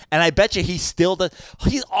Away. And I bet you he still does.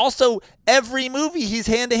 He's also, every movie, he's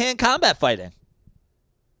hand-to-hand combat fighting.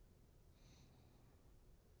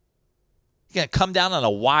 He's going to come down on a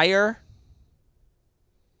wire.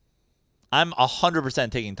 I'm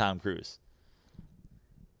 100% taking Tom Cruise.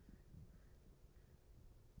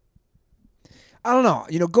 I don't know.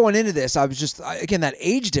 Going into this, I was just, again, that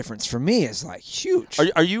age difference for me is huge.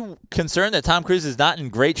 Are you concerned that Tom Cruise is not in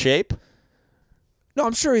great shape? No,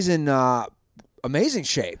 I'm sure he's in amazing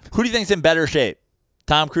shape. Who do you think's in better shape?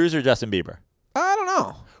 Tom Cruise or Justin Bieber? I don't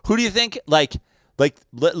know. Who do you think, let's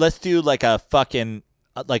do a fucking,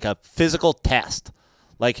 a physical test.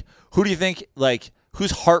 Who do you think,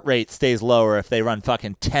 whose heart rate stays lower if they run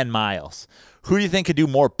fucking 10 miles? Who do you think could do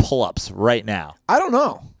more pull-ups right now? I don't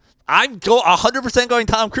know. I'm 100% going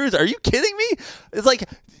Tom Cruise. Are you kidding me? It's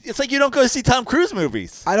like you don't go see Tom Cruise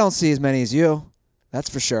movies. I don't see as many as you. That's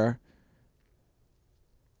for sure.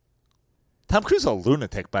 Tom Cruise is a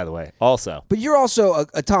lunatic, by the way, also. But you're also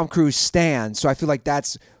a Tom Cruise stan, so I feel like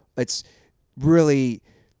it's really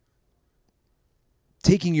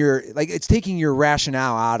taking your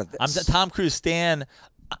rationale out of this. I'm the Tom Cruise stan.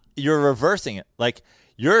 You're reversing it. Like,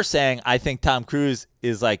 you're saying I think Tom Cruise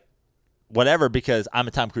is like whatever because I'm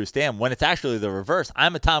a Tom Cruise stan, when it's actually the reverse.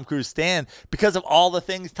 I'm a Tom Cruise stan because of all the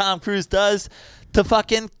things Tom Cruise does to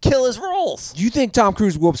fucking kill his roles. You think Tom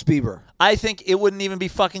Cruise whoops Bieber? I think it wouldn't even be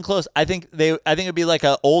fucking close. I think it'd be like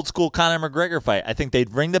an old school Conor McGregor fight. I think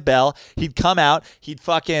they'd ring the bell. He'd come out. He'd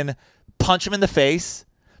fucking punch him in the face.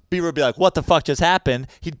 Bieber would be like, "What the fuck just happened?"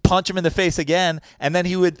 He'd punch him in the face again, and then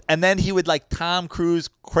he would like Tom Cruise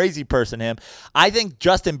crazy person him. I think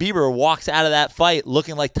Justin Bieber walks out of that fight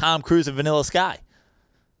looking like Tom Cruise in Vanilla Sky.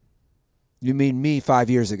 You mean me 5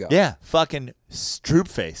 years ago? Yeah, fucking stroop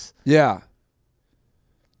face. Yeah.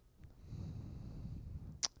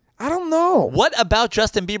 I don't know. What about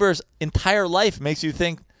Justin Bieber's entire life makes you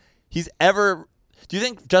think he's ever? Do you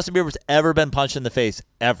think Justin Bieber's ever been punched in the face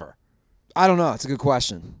ever? I don't know. It's a good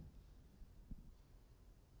question.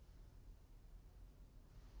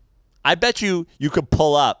 I bet you could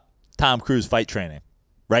pull up Tom Cruise fight training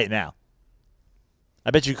right now. I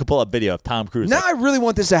bet you could pull up video of Tom Cruise. Now I really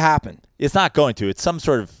want this to happen. It's not going to. It's some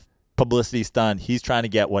sort of publicity stunt. He's trying to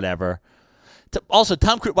get whatever. Also,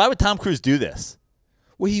 Tom Cruise. Why would Tom Cruise do this?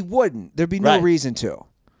 Well, he wouldn't. There'd be no Right. reason to.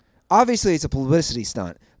 Obviously, it's a publicity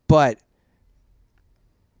stunt, but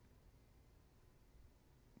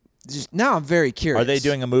just now I'm very curious. Are they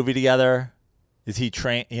doing a movie together? Is he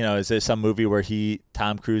train? Is there some movie where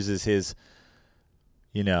Tom Cruise is his,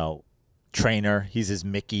 trainer? He's his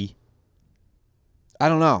Mickey. I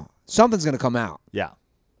don't know. Something's going to come out. Yeah.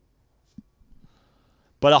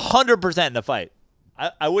 But 100% in the fight.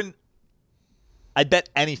 I wouldn't. I'd bet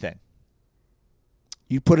anything.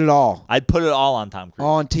 You put it all. I'd put it all on Tom Cruise.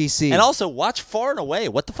 All on TC. And also, watch Far and Away.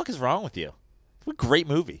 What the fuck is wrong with you? What a great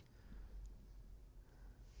movie.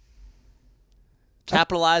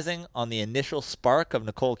 Capitalizing on the initial spark of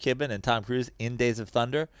Nicole Kidman and Tom Cruise in Days of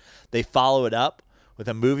Thunder, they follow it up with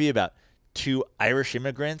a movie about two Irish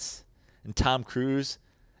immigrants and Tom Cruise.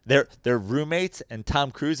 They're roommates, and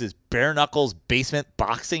Tom Cruise is bare knuckles basement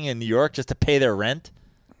boxing in New York just to pay their rent.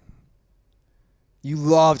 You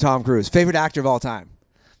love Tom Cruise. Favorite actor of all time.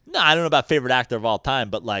 No, I don't know about favorite actor of all time,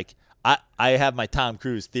 but like I have my Tom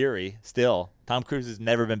Cruise theory still. Tom Cruise has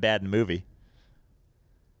never been bad in a movie.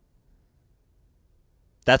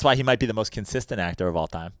 That's why he might be the most consistent actor of all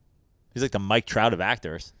time. He's like the Mike Trout of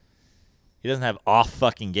actors. He doesn't have off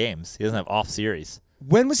fucking games. He doesn't have off series.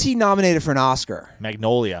 When was he nominated for an Oscar?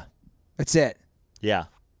 Magnolia. That's it. Yeah.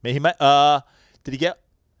 He might did he get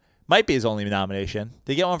might be his only nomination.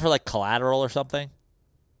 Did he get one for like Collateral or something?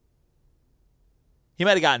 He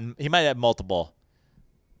might have multiple.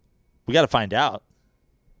 We got to find out.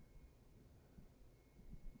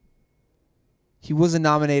 He wasn't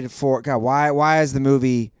nominated for. God, why is the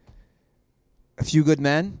movie A Few Good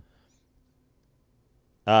Men?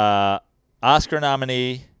 Oscar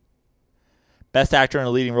nominee, Best Actor in a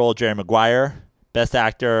Leading Role, Jerry Maguire. Best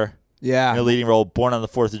Actor in a Leading Role, Born on the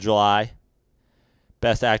 4th of July.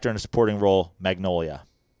 Best Actor in a Supporting Role, Magnolia.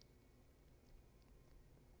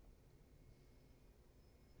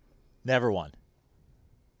 Never won.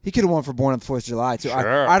 He could have won for Born on the 4th of July, too.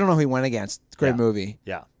 Sure. I don't know who he went against. Great Yeah. movie.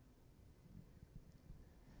 Yeah.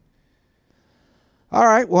 All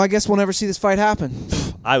right. Well, I guess we'll never see this fight happen.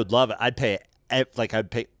 I would love it. I'd pay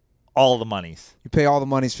all the monies. You pay all the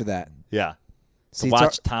monies for that. Yeah. See, To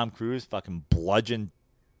watch Tom Cruise fucking bludgeon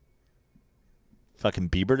fucking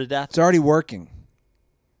Bieber to death. it's already working.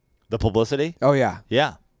 The publicity? Oh, yeah.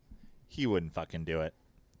 Yeah. He wouldn't fucking do it.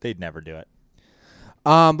 They'd never do it.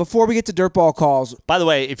 Before we get to dirtball calls, By the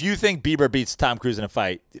way, if you think Bieber beats Tom Cruise in a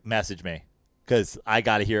fight, message me, because I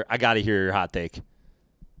gotta hear your hot take.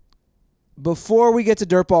 before we get to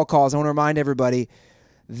dirtball calls, I want to remind everybody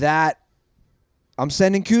that I'm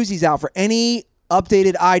sending koozies out for any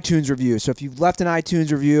updated iTunes review. So if you've left an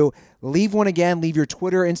iTunes review, leave one again. Leave your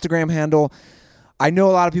Twitter, Instagram handle. I know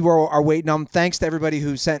a lot of people are waiting on them. Thanks to everybody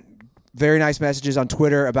who sent very nice messages on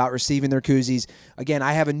Twitter about receiving their koozies. Again,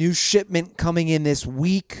 I have a new shipment coming in this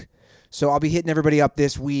week, so I'll be hitting everybody up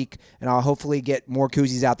this week, and I'll hopefully get more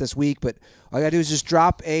koozies out this week. But all you got to do is just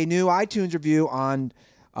drop a new iTunes review on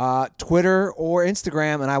Twitter or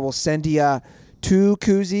Instagram, and I will send you 2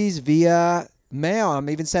 koozies via mail. I'm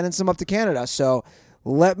even sending some up to Canada. So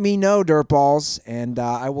let me know, dirtballs, and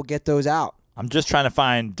I will get those out. I'm just trying to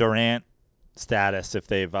find Durant status if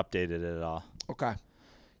they've updated it at all. Okay.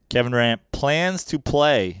 Kevin Durant plans to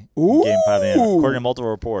play in Game 5 of the NBA, according to multiple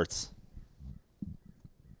reports.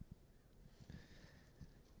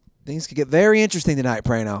 Things could get very interesting tonight,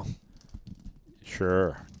 Prano.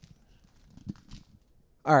 Sure.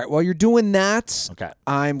 All right, while you're doing that, Okay.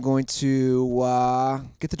 I'm going to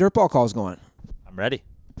get the dirtball calls going. I'm ready.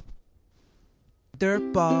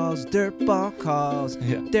 Dirtballs, dirtball calls.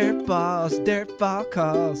 Yeah. Dirtballs, dirtball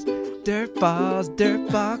calls. Dirtballs,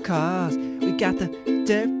 dirtball calls. We got the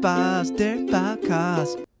dirtballs, dirtball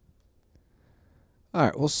calls. All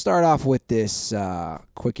right, we'll start off with this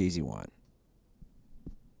quick, easy one.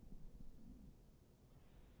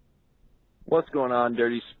 What's going on,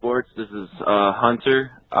 Dirty Sports? This is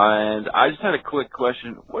Hunter, and I just had a quick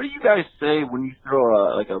question. What do you guys say when you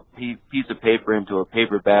throw a piece of paper into a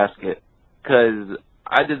paper basket? Because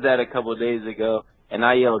I did that a couple of days ago, and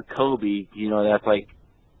I yelled Kobe. You know, that's like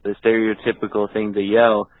the stereotypical thing to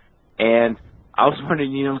yell. And I was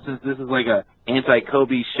wondering, you know, since this is like a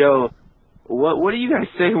anti-Kobe show, what do you guys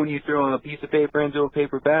say when you throw a piece of paper into a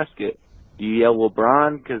paper basket? Do you yell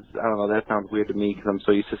LeBron? Because, I don't know, that sounds weird to me because I'm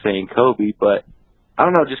so used to saying Kobe. But, I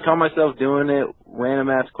don't know, just caught myself doing it.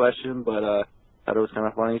 Random-ass question, but thought it was kind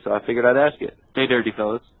of funny, so I figured I'd ask it. Stay dirty,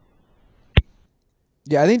 fellas.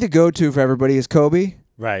 Yeah, I think the go-to for everybody is Kobe.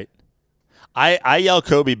 Right. I yell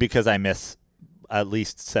Kobe because I miss at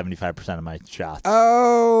least 75% of my shots.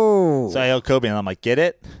 Oh. So I yell Kobe, and I'm like, get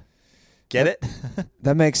it? Get it?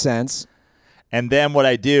 That makes sense. And then what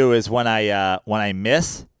I do is when I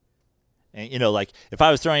miss, and you know, like if I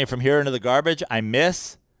was throwing it from here into the garbage, I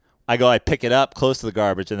miss. I pick it up close to the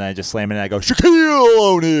garbage, and then I just slam it, and I go, Shaquille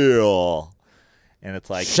O'Neal. And it's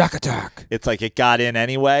like Shaq attack. It's like it got in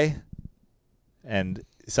anyway, and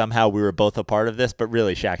somehow we were both a part of this, but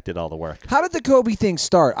really Shaq did all the work. How did the Kobe thing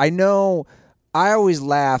start? I know I always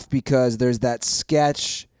laugh because there's that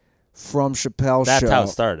sketch from Chappelle's show. That's how it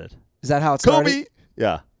started. Is that how it started? Kobe!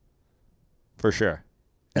 Yeah. For sure.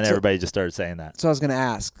 And everybody just started saying that. So I was going to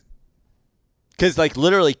ask. Because, like,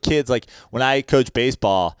 literally kids, like, when I coach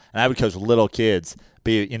baseball, and I would coach little kids,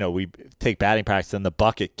 we take batting practice in the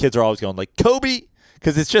bucket, kids are always going, like, Kobe!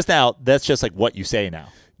 Because it's just now, that's just, like, what you say now.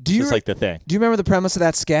 Just like the thing. Do you remember the premise of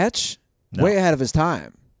that sketch? No. Way ahead of his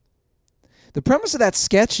time. The premise of that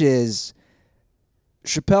sketch is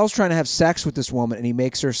Chappelle's trying to have sex with this woman, and he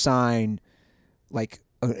makes her sign, like,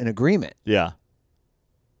 an agreement. Yeah.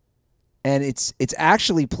 And it's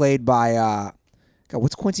actually played by, God,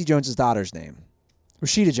 what's Quincy Jones' daughter's name?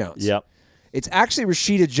 Rashida Jones. Yep. It's actually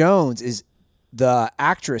Rashida Jones is the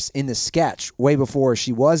actress in the sketch way before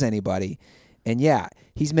she was anybody. And yeah,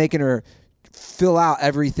 he's making her fill out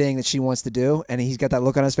everything that she wants to do. And he's got that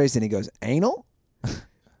look on his face and he goes, anal?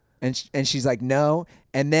 and she's like, no.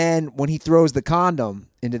 And then when he throws the condom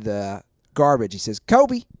into the garbage, he says,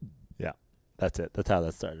 Kobe. Yeah. That's it. That's how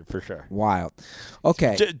that started, for sure. Wild.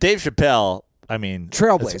 Okay. Dave Chappelle, I mean,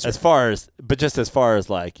 Trailblazer. As far as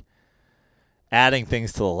like adding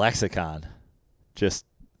things to the lexicon, just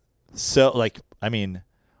so like, I mean,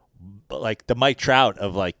 like the Mike Trout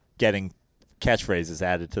of like getting catchphrases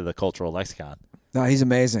added to the cultural lexicon. No, he's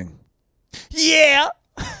amazing. Yeah.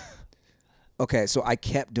 Okay, so I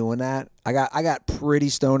kept doing that. I got pretty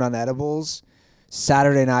stoned on edibles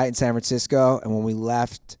Saturday night in San Francisco, and when we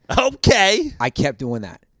left, Okay. I kept doing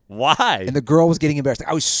that. Why? And the girl was getting embarrassed.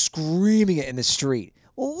 I was screaming it in the street.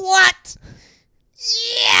 What?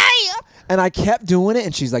 Yeah! And I kept doing it,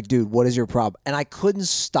 and she's like, dude, what is your problem? And I couldn't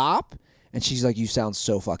stop, and she's like, you sound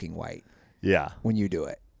so fucking white Yeah. when you do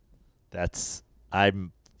it. Do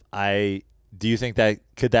you think that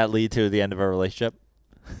could that lead to the end of a relationship?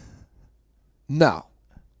 No.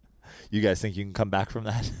 You guys think you can come back from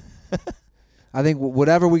that? I think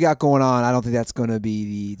whatever we got going on, I don't think that's going to be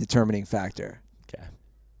the determining factor. Okay.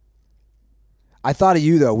 I thought of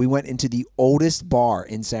you, though. We went into the oldest bar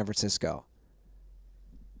in San Francisco.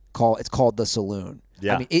 It's called The Saloon.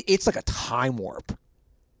 Yeah. I mean, it's like a time warp.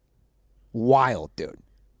 Wild, dude.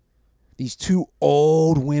 These two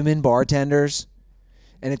old women bartenders,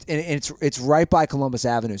 and it's right by Columbus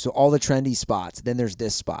Avenue. So all the trendy spots. Then there's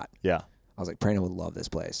this spot. Yeah. I was like, Prano would love this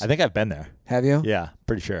place. I think I've been there. Have you? Yeah,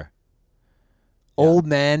 pretty sure. Old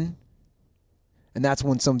men. And that's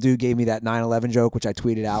when some dude gave me that 9/11 joke, which I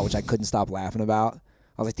tweeted out, which I couldn't stop laughing about.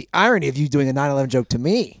 I was like, the irony of you doing a 9/11 joke to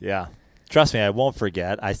me. Yeah. Trust me, I won't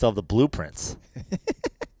forget. I still have the blueprints.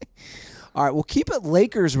 All right, we'll keep it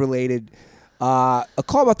Lakers related. A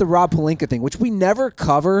call about the Rob Pelinka thing, which we never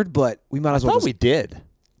covered, but we might as well. I thought we did.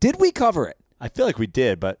 Did we cover it? I feel like we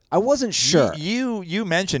did, but I wasn't sure. You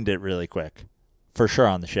mentioned it really quick. for sure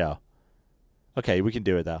on the show. Okay, we can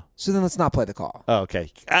do it though. So then let's not play the call. Oh,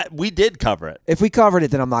 okay, we did cover it. If we covered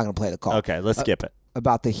it, then I'm not going to play the call. Okay, let's skip it.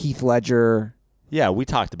 About the Heath Ledger. Yeah, we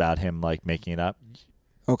talked about him like making it up.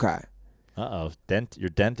 Okay. Uh-oh, your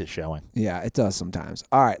dent is showing. Yeah, it does sometimes.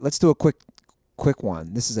 All right, let's do a quick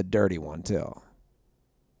one. This is a dirty one too.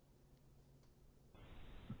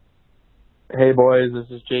 Hey boys, this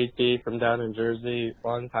is JT from down in Jersey,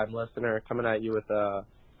 long-time listener, coming at you with a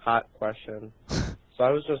hot question. So I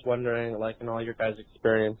was just wondering, like in all your guys'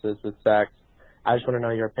 experiences with sex, I just want to know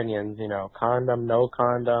your opinions, condom, no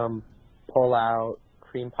condom, pull out,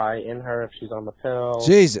 cream pie in her if she's on the pill.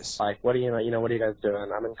 Jesus. Like, what are you guys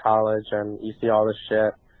doing? I'm in college and you see all this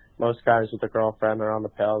shit. Most guys with a girlfriend are on the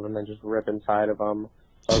pills and then just rip inside of them.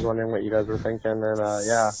 So I was wondering what you guys were thinking, and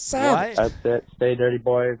yeah, Savage. that's it. Stay dirty,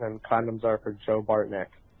 boys, and condoms are for Joe Bartnick.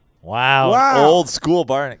 Wow. Old school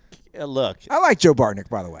Bartnick. Look, I like Joe Bartnick,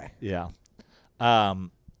 by the way. yeah.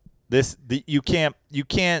 You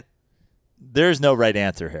can't. There's no right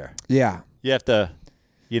answer here. Yeah. You have to,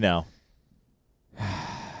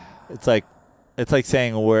 It's like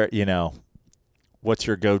saying what's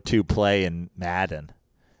your go-to play in Madden.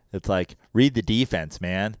 It's like read the defense,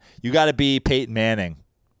 man. You got to be Peyton Manning.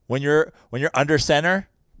 When you're under center,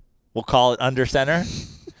 we'll call it under center.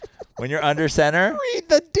 When you're under center, Read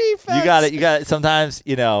the defense. you got it. Sometimes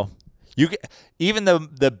even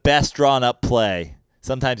the best drawn up play.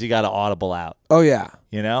 Sometimes you got to audible out. Oh yeah.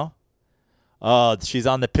 Oh, she's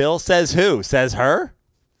on the pill. Says who? Says her.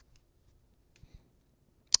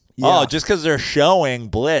 Yeah. Oh, just because they're showing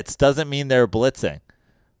blitz doesn't mean they're blitzing.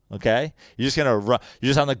 Okay, you're just gonna run. You're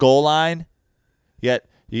just on the goal line. Yet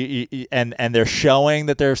and they're showing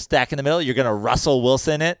that they're stacked in the middle. You're gonna Russell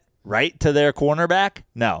Wilson it right to their cornerback.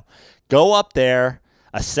 No, go up there,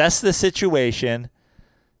 assess the situation,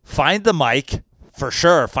 find the mic for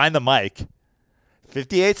sure. Find the mic.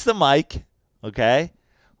 58's the mic. Okay,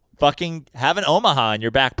 fucking have an Omaha in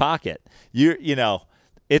your back pocket.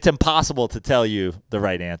 It's impossible to tell you the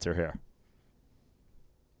right answer here.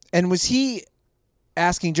 And was he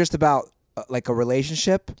asking just about like a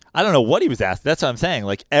relationship? I don't know what he was asking. That's what I'm saying.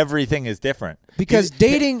 Like everything is different. Because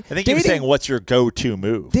dating, I think he was saying, what's your go-to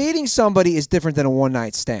move? Dating somebody is different than a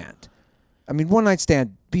one-night stand. I mean, one-night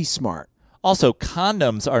stand, be smart. Also,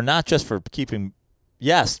 condoms are not just for keeping.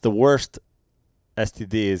 Yes, the worst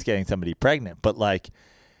STD is getting somebody pregnant, but like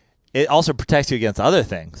it also protects you against other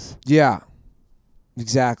things. Yeah,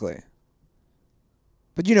 exactly.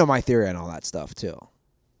 But you know my theory on all that stuff too.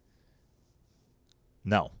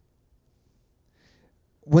 No.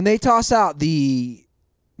 When they toss out the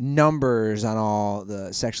numbers on all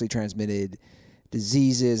the sexually transmitted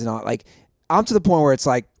diseases and all, like, I'm to the point where it's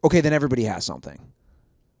like, okay, then everybody has something.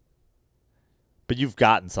 But you've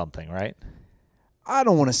gotten something, right? I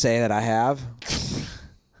don't want to say that I have.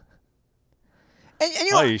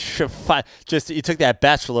 And you should you took that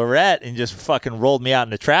bachelorette and just fucking rolled me out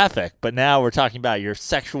into traffic. But now we're talking about your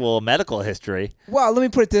sexual medical history. Well, let me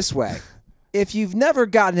put it this way. If you've never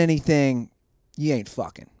gotten anything, you ain't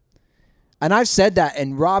fucking. And I've said that,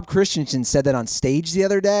 and Rob Christensen said that on stage the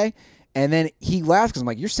other day, and then he laughed because I'm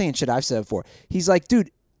like, you're saying shit I've said before. He's like,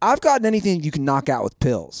 dude, I've gotten anything you can knock out with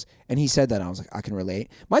pills. And he said that, and I was like, I can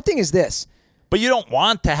relate. My thing is this. But you don't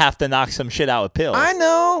want to have to knock some shit out with pills. I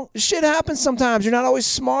know. Shit happens sometimes. You're not always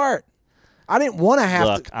smart. I didn't want to have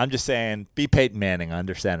Look, I'm just saying, be Peyton Manning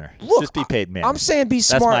under center. Look, just be Peyton Manning. I'm saying be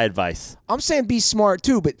smart. That's my advice. I'm saying be smart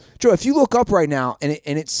too. But Joe, if you look up right now and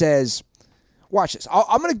it says, watch this.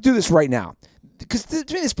 I'm going to do this right now because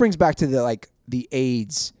to me this brings back to the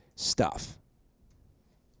AIDS stuff.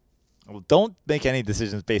 Well, don't make any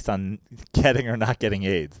decisions based on getting or not getting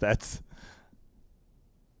AIDS.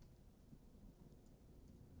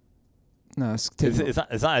 No,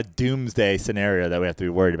 it's not a doomsday scenario that we have to be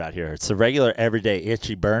worried about here. It's a regular, everyday,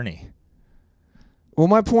 itchy Bernie. Well,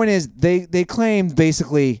 my point is they claim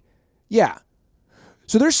basically, yeah.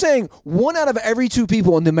 So they're saying 1 out of every 2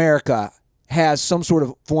 people in America has some sort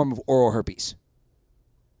of form of oral herpes.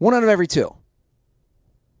 1 out of every 2.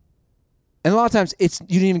 And a lot of times you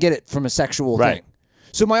didn't even get it from a sexual thing.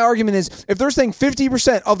 So my argument is if they're saying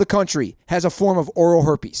 50% of the country has a form of oral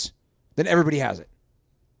herpes, then everybody has it.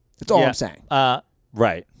 That's all I'm saying.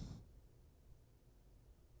 Right.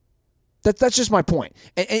 That's just my point.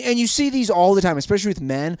 And you see these all the time, especially with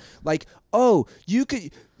men. Like, oh, you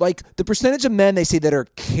could, like, the percentage of men they say that are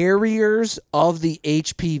carriers of the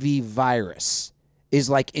HPV virus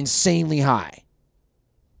is, like, insanely high.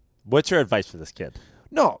 What's your advice for this kid?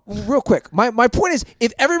 No, real quick. My point is,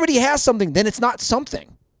 if everybody has something, then it's not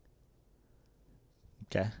something.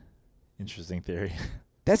 Okay. Interesting theory.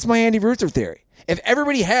 That's my Andy Ruther theory. If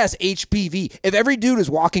everybody has HPV, if every dude is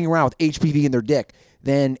walking around with HPV in their dick,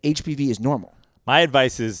 then HPV is normal. My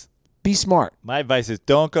advice is Be smart.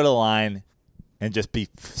 don't go to the line and just be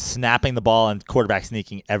snapping the ball and quarterback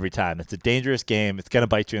sneaking every time. It's a dangerous game. It's going to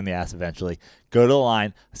bite you in the ass eventually. Go to the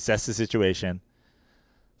line, assess the situation,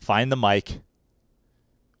 find the mic.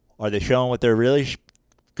 Are they showing what they're really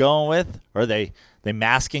going with? Or are they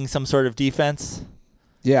masking some sort of defense?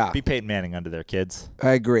 Yeah. Be Peyton Manning under their kids.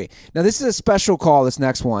 I agree. Now, this is a special call, this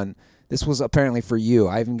next one. This was apparently for you.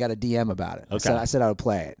 I even got a DM about it. Okay. I said I would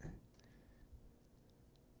play it.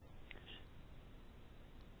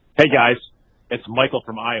 Hey guys, it's Michael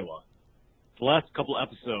from Iowa. The last couple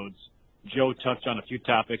episodes, Joe touched on a few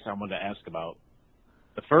topics I wanted to ask about.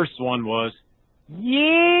 The first one was, yeah!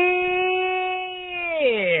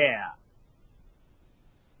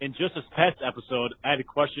 In just this past episode, I had a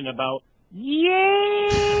question about, yeah!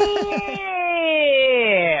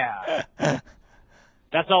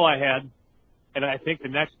 That's all I had. And I think the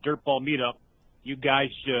next Dirtball meetup, you guys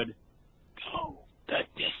should go the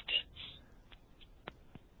distance.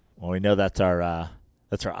 Well, we know that's our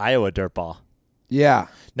Iowa dirtball. Yeah.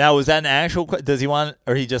 Now, was that an actual question? Does he want,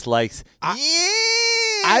 or he just likes, yeah?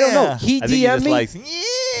 I don't know. He I think DM'd just me. likes, yeah.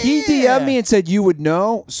 He DM'd me and said you would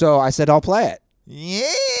know, so I said I'll play it. Yeah.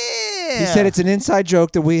 He said it's an inside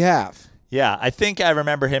joke that we have. Yeah, I think I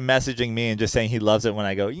remember him messaging me and just saying he loves it when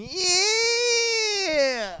I go, yeah.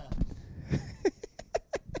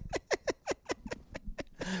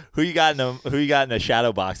 Who you got in a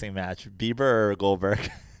shadow boxing match, Bieber or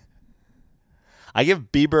Goldberg? I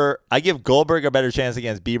give Goldberg a better chance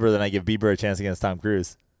against Bieber than I give Bieber a chance against Tom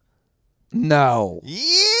Cruise. No.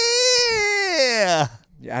 Yeah.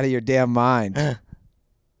 You're out of your damn mind.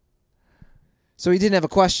 So he didn't have a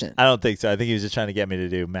question. I don't think so. I think he was just trying to get me to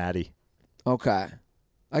do Maddie. Okay.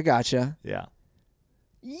 I gotcha. Yeah.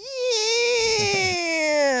 Yeah.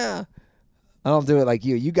 I don't do it like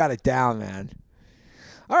you. You got it down, man.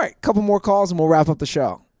 All right, couple more calls and we'll wrap up the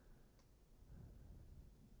show.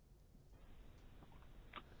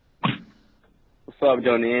 What's up,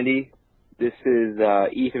 Joe and Andy? This is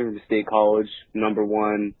Ethan from State College,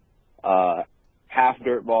 #1 half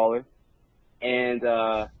dirt baller. And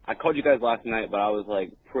I called you guys last night, but I was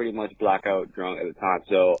like pretty much blackout drunk at the time,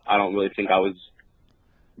 so I don't really think I was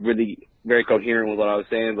really very coherent with what I was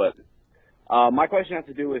saying. But my question has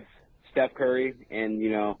to do with Steph Curry. And,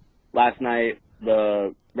 you know, last night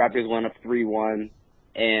the Raptors went up 3-1,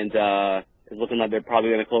 and it's looking like they're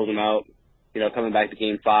probably going to close them out, you know, coming back to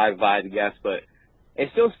Game 5, if I had to guess. But it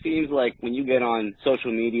still seems like when you get on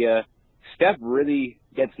social media, Steph really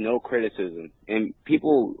gets no criticism. And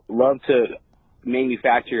people love to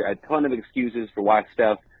manufacture a ton of excuses for why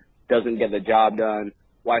Steph doesn't get the job done,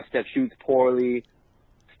 why Steph shoots poorly,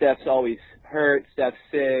 Steph's always hurt, Steph's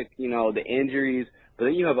sick, you know, the injuries. But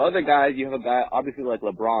then you have other guys. You have a guy, obviously, like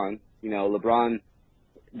LeBron. You know, LeBron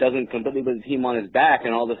doesn't completely put the team on his back,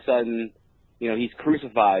 and all of a sudden, you know, he's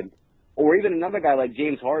crucified. Or even another guy like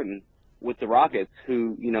James Harden with the Rockets,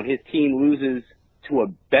 who, you know, his team loses to a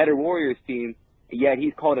better Warriors team, yet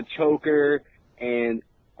he's called a choker and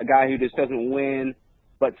a guy who just doesn't win.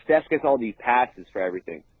 But Steph gets all these passes for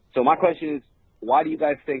everything. So my question is, why do you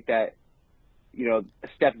guys think that, you know,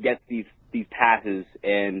 Steph gets these passes,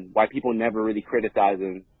 and why people never really criticize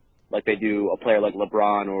him like they do a player like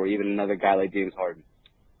LeBron or even another guy like James Harden?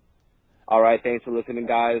 All right, thanks for listening,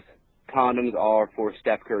 guys. Condoms are for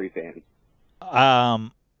Steph Curry fans.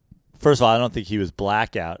 First of all, I don't think he was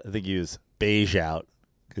blackout. I think he was beige out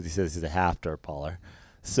because he says he's a half dirt baller.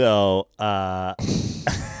 So,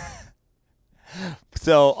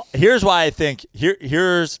 so here's why I think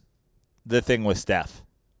here's the thing with Steph.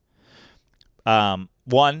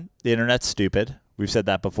 One, the internet's stupid. We've said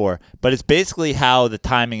that before. But it's basically how the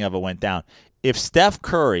timing of it went down. If Steph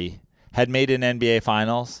Curry had made an NBA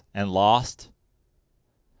Finals and lost,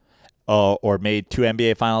 or made 2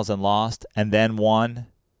 NBA Finals and lost, and then won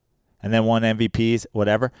MVPs,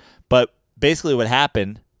 whatever. But basically what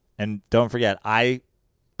happened, and don't forget, I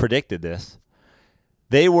predicted this,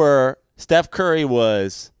 Steph Curry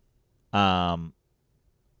was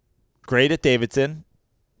great at Davidson,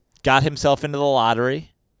 got himself into the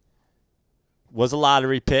lottery, was a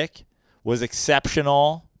lottery pick, was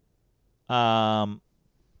exceptional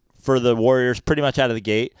for the Warriors pretty much out of the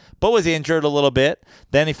gate, but was injured a little bit.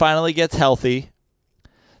 Then he finally gets healthy.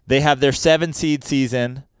 They have their 7-seed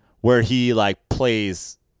season where he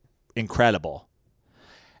plays incredible.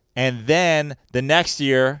 And then the next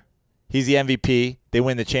year, he's the MVP. They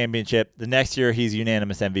win the championship. The next year, he's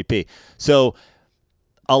unanimous MVP. So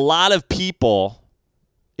a lot of people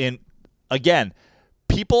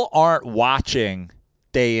people aren't watching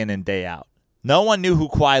day in and day out. No one knew who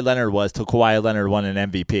Kawhi Leonard was till Kawhi Leonard won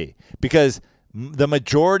an MVP because the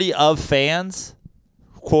majority of fans,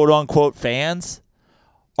 quote-unquote fans,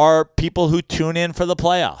 are people who tune in for the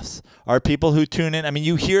playoffs, are people who tune in. I mean,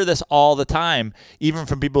 you hear this all the time, even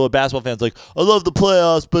from people who are basketball fans, like, I love the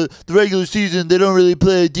playoffs, but the regular season, they don't really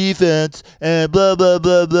play defense, and blah, blah,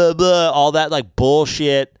 blah, blah, blah. All that, like,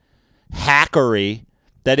 bullshit hackery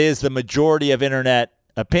that is the majority of internet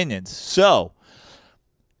opinions. So,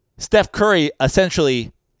 Steph Curry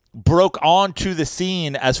essentially broke onto the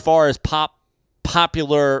scene as far as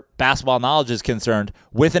popular basketball knowledge is concerned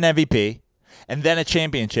with an MVP, and then a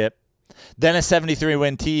championship, then a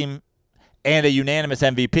 73-win team, and a unanimous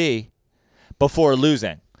MVP before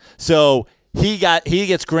losing. So he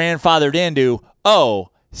gets grandfathered into, oh,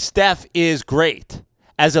 Steph is great,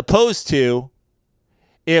 as opposed to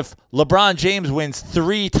if LeBron James wins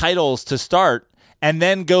 3 titles to start and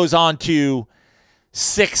then goes on to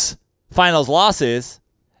 6 finals losses,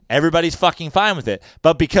 everybody's fucking fine with it.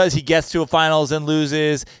 But because he gets to a finals and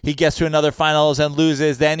loses, he gets to another finals and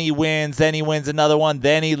loses, then he wins another one,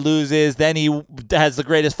 then he loses, then he has the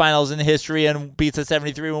greatest finals in history and beats a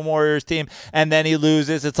 73-win Warriors team, and then he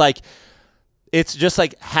loses. It's just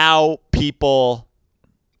like how people,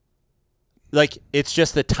 like, it's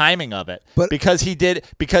just the timing of it. But because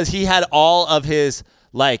he had all of his,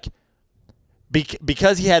 like,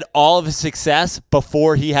 because he had all of his success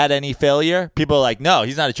before he had any failure, people are like, no,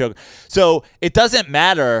 he's not a choker. So it doesn't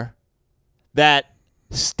matter that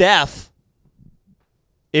Steph,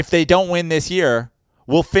 if they don't win this year,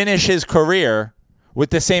 will finish his career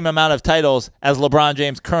with the same amount of titles as LeBron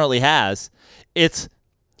James currently has. I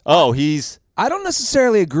don't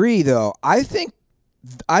necessarily agree, though. I think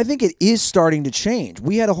it is starting to change.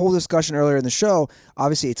 We had a whole discussion earlier in the show.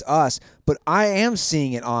 Obviously, it's us, but I am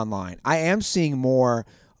seeing it online. I am seeing more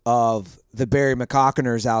of the Barry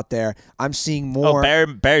McCockeners out there. I'm seeing more.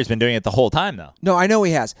 Barry's been doing it the whole time, though. No, I know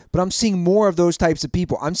he has, but I'm seeing more of those types of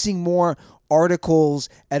people. I'm seeing more articles,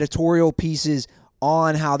 editorial pieces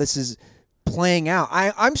on how this is playing out.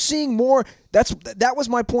 I'm seeing more. That was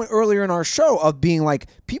my point earlier in our show of being like,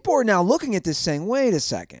 people are now looking at this saying, wait a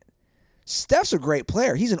second. Steph's a great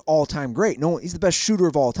player. He's an all-time great. He's the best shooter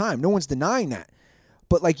of all time. No one's denying that.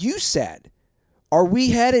 But like you said, are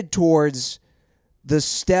we headed towards the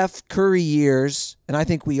Steph Curry years, and I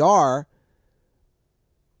think we are,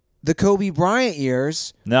 the Kobe Bryant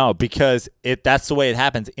years? No, because that's the way it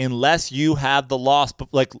happens. Unless you have the loss,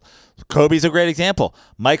 like Kobe's a great example.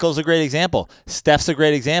 Michael's a great example. Steph's a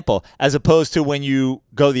great example. As opposed to when you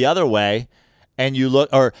go the other way and you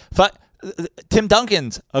look, Tim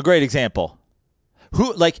Duncan's a great example.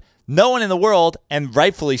 No one in the world, and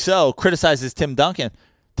rightfully so, criticizes Tim Duncan.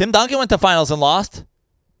 Tim Duncan went to finals and lost.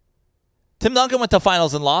 But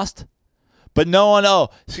no one,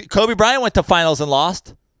 Kobe Bryant went to finals and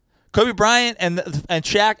lost. Kobe Bryant and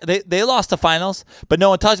Shaq, they lost the finals, but no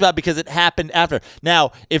one talks about it because it happened after.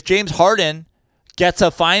 Now, if James Harden gets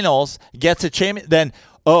a finals, gets a champion, then,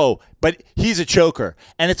 but he's a choker.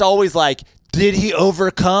 And it's always like, did he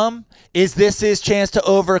overcome? Is this his chance to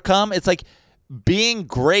overcome? It's like being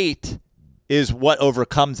great is what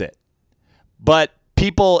overcomes it. But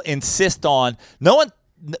people insist on,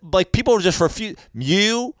 people just refuse.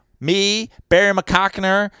 You, me, Barry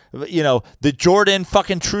McCockener, the Jordan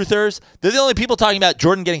fucking truthers. They're the only people talking about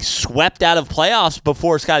Jordan getting swept out of playoffs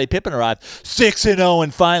before Scottie Pippen arrived. 6-0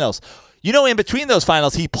 in finals. In between those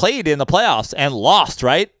finals, he played in the playoffs and lost,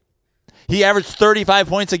 right? He averaged 35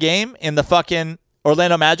 points a game in the fucking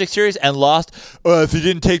Orlando Magic series and lost. If he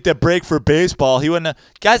didn't take that break for baseball, he wouldn't have.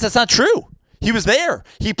 Guys, that's not true. He was there.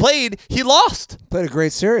 He played. He lost. Played a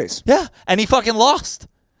great series. Yeah, and he fucking lost.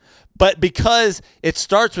 But because it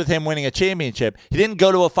starts with him winning a championship, he didn't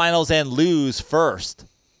go to a finals and lose first.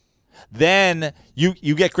 Then you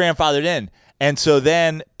get grandfathered in. And so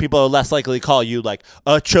then people are less likely to call you like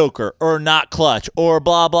a choker or not clutch or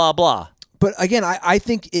blah, blah, blah. But again, I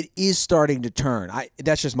think it is starting to turn.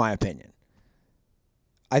 That's just my opinion.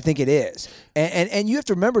 I think it is. And you have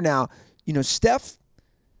to remember now, Steph's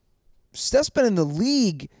been in the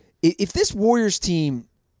league. If this Warriors team...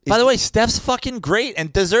 By the way, Steph's fucking great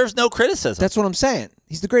and deserves no criticism. That's what I'm saying.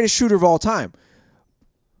 He's the greatest shooter of all time.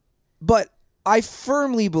 But I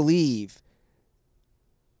firmly believe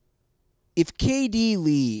if KD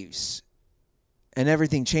leaves and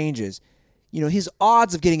everything changes, his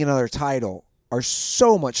odds of getting another title are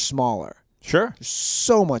so much smaller. Sure.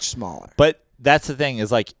 So much smaller. But that's the thing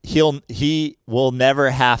is like he will never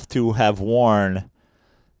have to have worn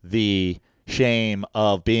the shame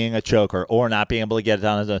of being a choker or not being able to get it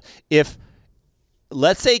on his own. If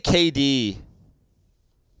let's say KD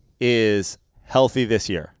is healthy this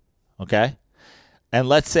year, okay? And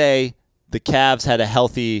let's say the Cavs had a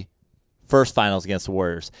healthy first finals against the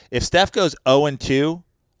Warriors. If Steph goes 0-2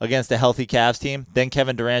 against a healthy Cavs team, then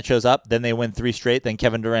Kevin Durant shows up, then they win 3 straight, then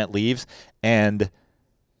Kevin Durant leaves, and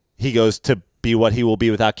he goes to be what he will be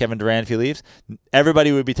without Kevin Durant if he leaves,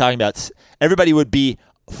 everybody would be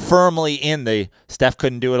firmly in the Steph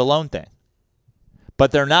couldn't do it alone thing.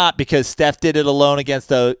 But they're not, because Steph did it alone against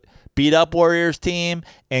the beat-up Warriors team,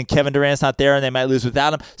 and Kevin Durant's not there, and they might lose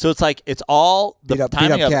without him. So it's like it's all the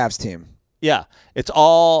timing beat up of Cavs team. Yeah, it's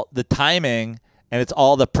all the timing, and it's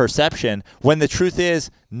all the perception, when the truth is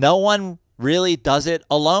no one really does it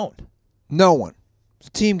alone. No one. It's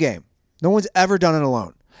a team game. No one's ever done it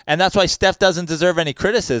alone. And that's why Steph doesn't deserve any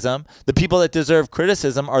criticism. The people that deserve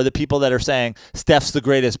criticism are the people that are saying Steph's the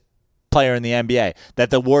greatest player in the NBA, that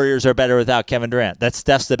the Warriors are better without Kevin Durant, that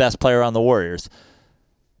Steph's the best player on the Warriors.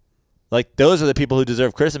 Like, those are the people who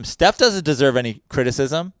deserve criticism. Steph doesn't deserve any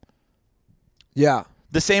criticism. Yeah.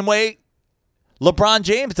 The same way LeBron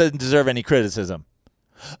James doesn't deserve any criticism.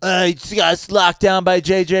 He got locked down by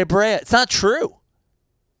J.J. Barea. It's not true.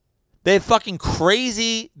 They had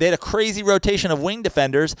a crazy rotation of wing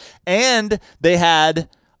defenders, and they had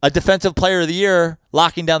a defensive player of the year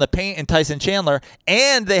locking down the paint in Tyson Chandler,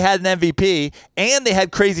 and they had an MVP, and they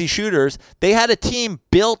had crazy shooters. They had a team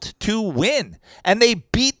built to win, and they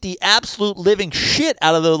beat the absolute living shit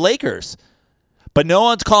out of the Lakers. But no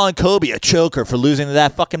one's calling Kobe a choker for losing to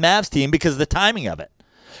that fucking Mavs team because of the timing of it.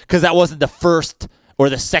 Because that wasn't the first or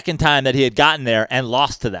the second time that he had gotten there and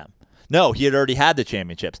lost to them. No, he had already had the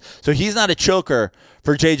championships. So he's not a choker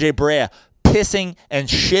for J.J. Barea pissing and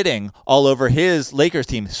shitting all over his Lakers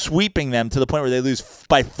team, sweeping them to the point where they lose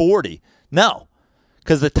by 40. No,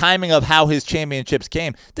 because the timing of how his championships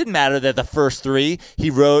came didn't matter. That the first 3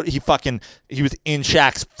 he was in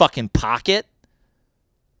Shaq's fucking pocket.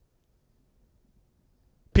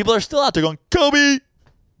 People are still out there going, Kobe.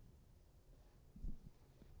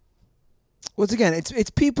 Once again, it's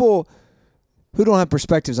people who don't have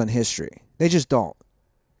perspectives on history. They just don't.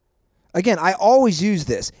 Again, I always use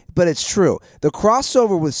this, but it's true. The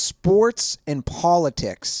crossover with sports and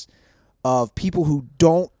politics of people who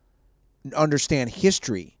don't understand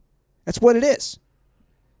history, that's what it is.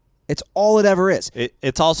 It's all it ever is.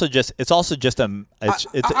 It's also just I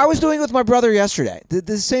was doing it with my brother yesterday.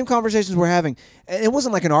 The same conversations we're having. And it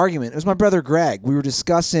wasn't like an argument. It was my brother Greg. We were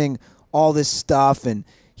discussing all this stuff, and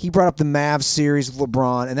he brought up the Mavs series with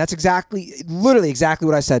LeBron, and that's literally exactly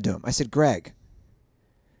what I said to him. I said, Greg,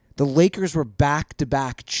 the Lakers were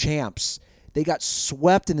back-to-back champs. They got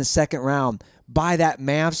swept in the second round by that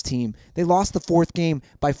Mavs team. They lost the 4th game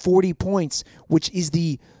by 40 points, which is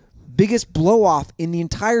the biggest blow-off in the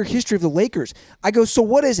entire history of the Lakers. I go, so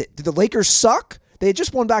what is it? Did the Lakers suck? They had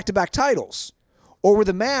just won back-to-back titles. Or were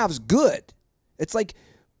the Mavs good? It's like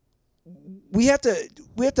we have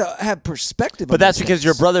to have perspective. But that's because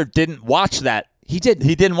your brother didn't watch that. He didn't.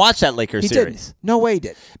 He didn't watch that Lakers series. Didn't. No way he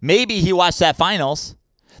did. Maybe he watched that finals.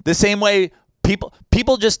 The same way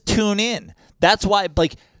people just tune in. That's why,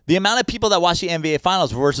 like, the amount of people that watch the NBA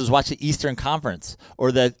Finals versus watch the Eastern Conference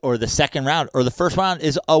or the second round or the first round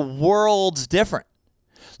is a world's different.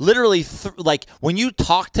 Literally, like, when you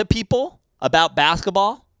talk to people about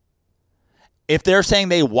basketball, if they're saying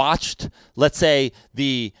they watched, let's say,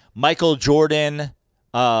 the Michael Jordan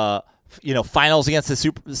finals against the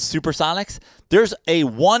Supersonics, there's a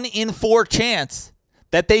 1 in 4 chance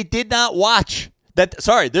that they did not watch.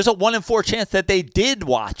 There's a 1 in 4 chance that they did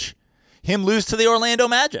watch him lose to the Orlando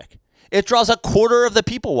Magic. It draws a quarter of the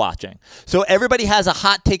people watching. So everybody has a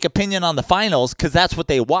hot take opinion on the finals because that's what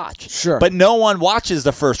they watch. Sure. But no one watches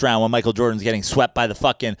the first round when Michael Jordan's getting swept by the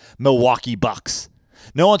fucking Milwaukee Bucks.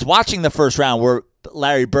 No one's watching the first round where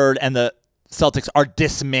Larry Bird and the Celtics are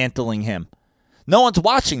dismantling him. No one's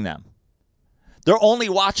watching them. They're only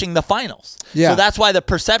watching the finals. Yeah. So that's why the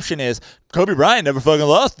perception is Kobe Bryant never fucking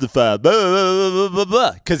lost the finals.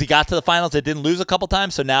 Because he got to the finals and didn't lose a couple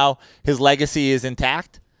times, so now his legacy is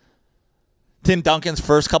intact. Tim Duncan's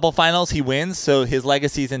first couple finals, he wins, so his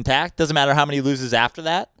legacy is intact. Doesn't matter how many he loses after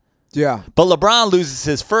that. Yeah. But LeBron loses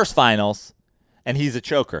his first finals, and he's a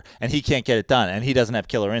choker, and he can't get it done, and he doesn't have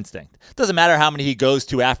killer instinct. Doesn't matter how many he goes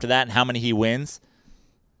to after that and how many he wins.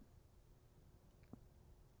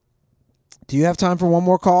 Do you have time for one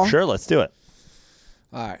more call? Sure, let's do it.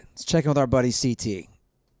 All right. Let's check in with our buddy CT.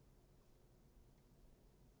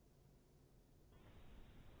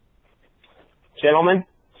 Gentlemen,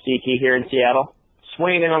 CT here in Seattle.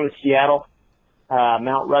 Swinging in on the Seattle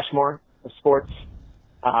Mount Rushmore of sports.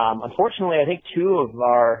 Unfortunately, I think 2 of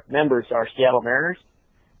our members are Seattle Mariners.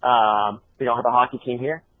 We don't have a hockey team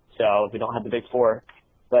here, so we don't have the Big Four.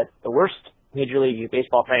 But the worst Major League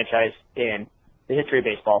Baseball franchise in the history of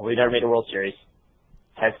baseball. We've never made a World Series.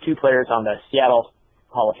 Has 2 players on the Seattle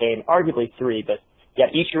Hall of Fame, arguably 3, but you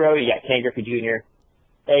got Ichiro, you got Ken Griffey Jr.,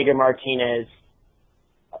 Edgar Martinez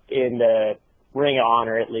in the Ring of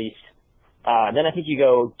Honor at least. Then I think you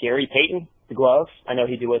go Gary Payton, the glove. I know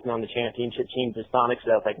he wasn't on the championship team for Sonics, so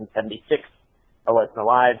that was like in 76. I wasn't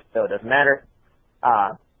alive, so it doesn't matter.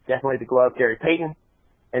 Definitely the glove, Gary Payton.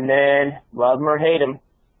 And then, love him or hate him,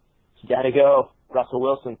 you gotta go Russell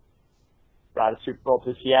Wilson. Brought a Super Bowl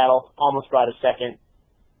to Seattle, almost brought a second.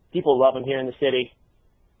 People love him here in the city.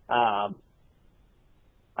 I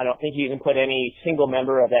don't think you can put any single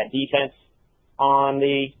member of that defense on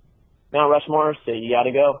the Mount Rushmore, so you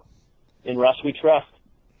gotta go. In Rush we trust.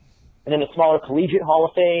 And then the smaller collegiate Hall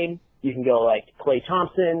of Fame, you can go like Klay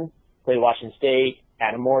Thompson, played Washington State,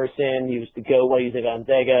 Adam Morrison, he was the GOAT while he was at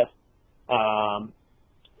Gonzaga.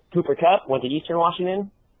 Cooper Kupp went to Eastern Washington.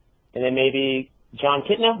 And then maybe John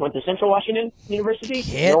Kitna went to Central Washington University.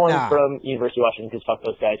 Kitna. No one from University of Washington, because fuck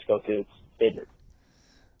those guys, go to Bader.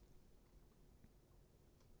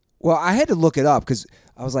 Well, I had to look it up because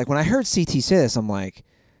I was like, when I heard CT say this, I'm like,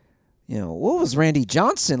 what was Randy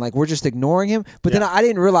Johnson? Like, we're just ignoring him? But then I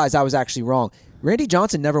didn't realize I was actually wrong. Randy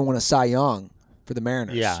Johnson never won a Cy Young for the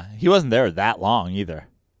Mariners. Yeah, he wasn't there that long either.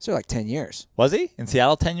 So like 10 years. Was he? In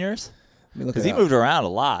Seattle 10 years? Because he moved around a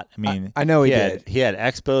lot. I mean, I know he did. He had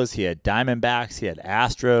Expos, he had Diamondbacks, he had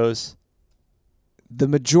Astros. The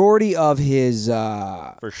majority of his...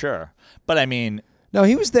 For sure. But I mean... No,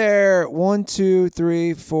 he was there 1, 2,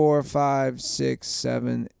 3, 4, 5, 6,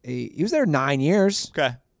 7, 8. He was there 9 years.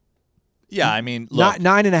 Okay. Yeah, I mean, look.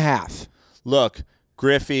 Not 9.5. Look,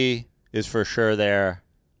 Griffey is for sure there.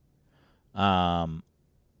 I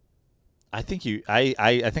think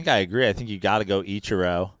I think I agree. I think you got to go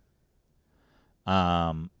Ichiro.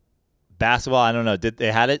 Basketball, I don't know. Did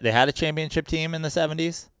they had it? They had a championship team in the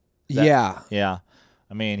 70s? Yeah. Yeah.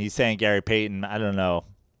 I mean, he's saying Gary Payton. I don't know.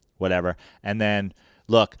 Whatever. And then,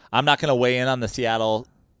 look, I'm not going to weigh in on the Seattle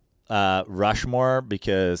Rushmore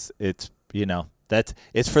because it's,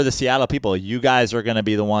 it's for the Seattle people. You guys are going to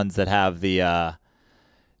be the ones that have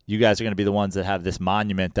this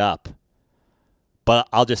monument up. But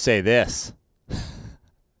I'll just say this.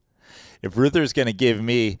 If Ruther's going to give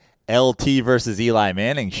me LT versus Eli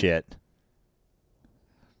Manning shit,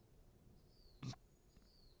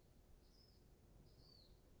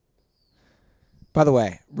 by the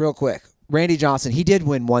way, real quick, Randy Johnson, he did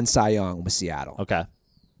win 1 Cy Young with Seattle. Okay.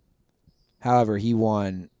 However, he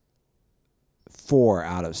won 4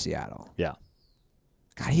 out of Seattle. Yeah.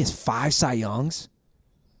 God, he has 5 Cy Youngs?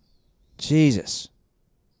 Jesus.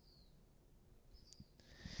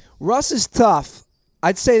 Russ is tough.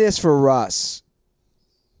 I'd say this for Russ.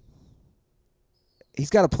 He's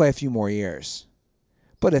got to play a few more years.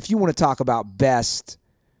 But if you want to talk about best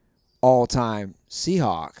all-time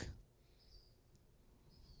Seahawk,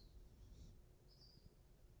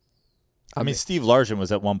 I mean, Steve Largent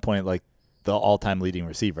was at one point like the all-time leading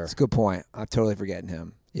receiver. That's a good point. I'm totally forgetting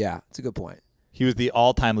him. Yeah, it's a good point. He was the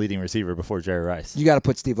all-time leading receiver before Jerry Rice. You got to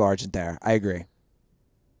put Steve Largent there. I agree.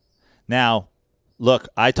 Now, look,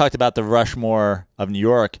 I talked about the Rushmore of New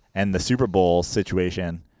York and the Super Bowl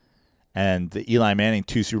situation, and the Eli Manning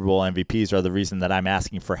 2 Super Bowl MVPs are the reason that I'm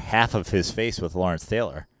asking for half of his face with Lawrence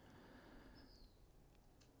Taylor.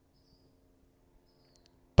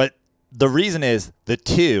 But the reason is the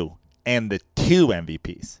 2 and the 2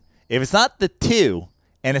 MVPs. If it's not the 2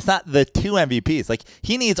 and it's not the 2 MVPs, like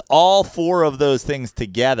he needs all 4 of those things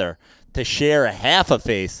together to share a half a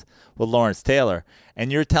face with Lawrence Taylor.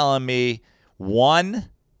 And you're telling me 1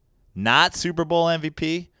 not Super Bowl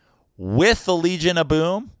MVP with the Legion of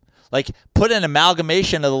Boom? Like, put an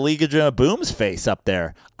amalgamation of the Legion of Boom's face up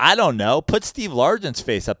there. I don't know. Put Steve Largent's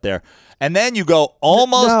face up there. And then you go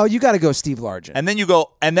almost. No, you got to go Steve Largent. And then you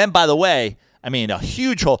go, and then by the way, I mean, a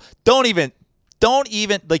huge hole. Don't even,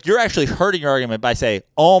 like, you're actually hurting your argument by saying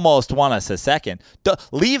almost won us a second.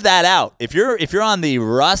 Leave that out. If you're on the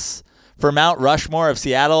Russ for Mount Rushmore of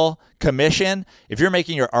Seattle commission, if you're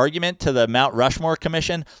making your argument to the Mount Rushmore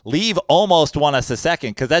commission, leave almost won us a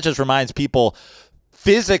second, because that just reminds people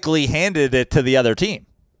physically handed it to the other team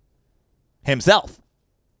himself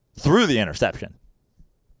through the interception.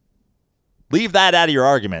 Leave that out of your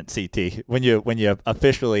argument, CT, when you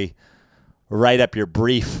officially write up your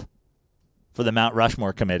brief for the Mount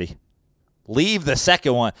Rushmore committee. Leave the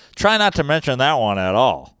second one. Try not to mention that one at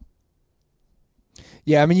all.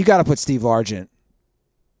 Yeah, I mean, you got to put Steve Largent.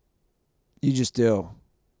 You just do.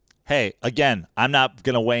 Hey, again, I'm not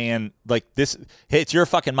going to weigh in like this. Hey, it's your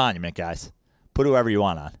fucking monument, guys. Put whoever you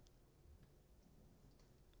want on.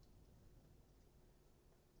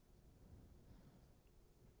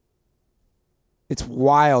 It's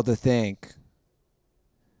wild to think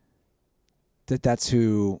that that's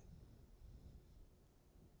who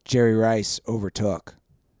Jerry Rice overtook.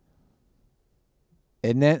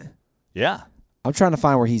 Isn't it? Yeah. I'm trying to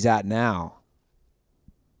find where he's at now.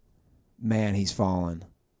 Man, he's fallen.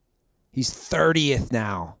 He's 30th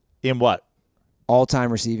now. In what?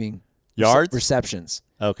 All-time receiving yards? Receptions.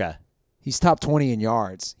 Okay. He's top 20 in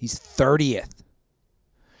yards. He's 30th.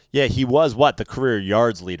 Yeah, he was what? The career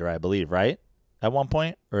yards leader, I believe, right? At one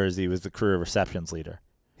point? Or he was the career receptions leader?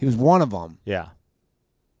 He was one of them. Yeah.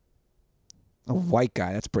 A white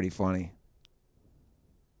guy. That's pretty funny.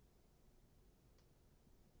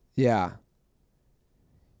 Yeah.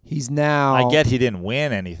 He's now... I get he didn't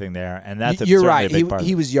win anything there, and that's You're certainly right. a big part of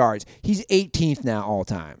He it. was yards. He's 18th now all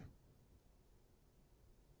time.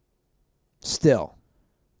 Still.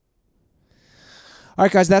 All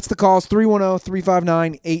right, guys, that's the calls.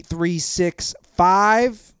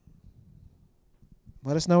 310-359-8365.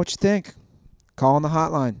 Let us know what you think. Call on the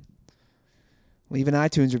hotline. Leave an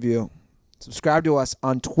iTunes review. Subscribe to us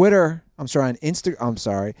on Twitter. On Instagram. I'm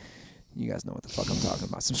sorry. You guys know what the fuck I'm talking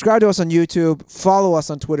about. Subscribe to us on YouTube. Follow us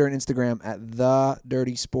on Twitter and Instagram at The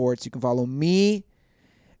Dirty Sports. You can follow me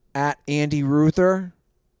at Andy Ruther.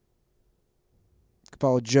 You can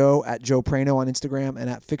follow Joe at Joe Prano on Instagram and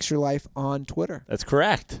at Fix Your Life on Twitter. That's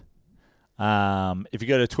correct. If you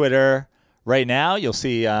go to Twitter right now, you'll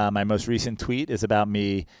see my most recent tweet is about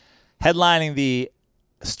me headlining the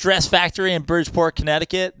Stress Factory in Bridgeport,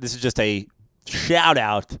 Connecticut. This is just a shout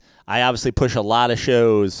out. I obviously push a lot of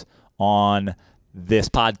shows on this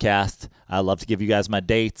podcast. I love to give you guys my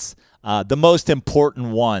dates. The most important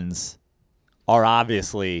ones are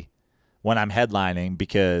obviously when I'm headlining,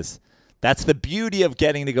 because that's the beauty of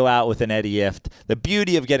getting to go out with an Eddie Ift, the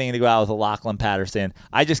beauty of getting to go out with a Lachlan Patterson.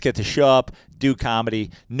 I just get to show up, do comedy,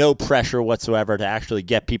 no pressure whatsoever to actually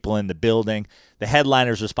get people in the building. The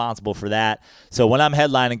headliner's responsible for that. So when I'm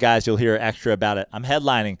headlining, guys, you'll hear extra about it. I'm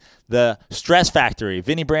headlining the Stress Factory,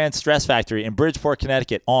 Vinny Brand's Stress Factory in Bridgeport,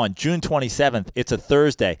 Connecticut on June 27th. It's a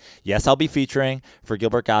Thursday. Yes, I'll be featuring for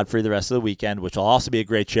Gilbert Godfrey the rest of the weekend, which will also be a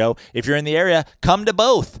great show. If you're in the area, come to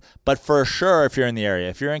both. But for sure, if you're in the area,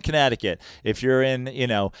 if you're in Connecticut, if you're in,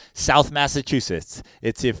 South Massachusetts,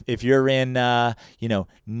 if you're in,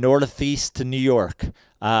 northeast to New York,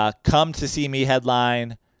 come to see me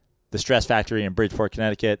headline the Stress Factory in Bridgeport,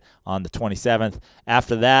 Connecticut on the 27th.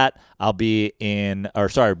 After that,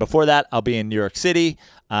 before that, I'll be in New York City.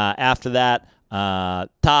 After that,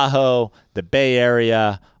 Tahoe, the Bay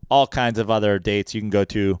Area, all kinds of other dates you can go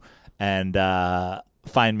to and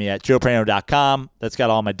find me at joeprano.com. That's got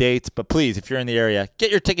all my dates. But please, if you're in the area, get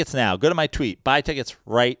your tickets now. Go to my tweet. Buy tickets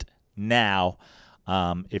right now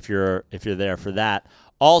if you're there for that.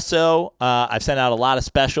 Also, I've sent out a lot of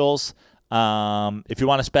specials. If you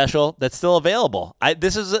want a special, that's still available.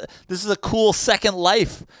 This is a cool second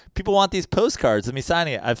life. People want these postcards. Let me sign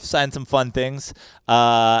it. I've signed some fun things.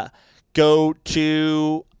 Go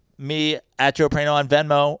to me at Joe Prano on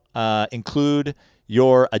Venmo. Include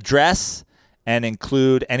your address and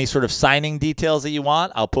include any sort of signing details that you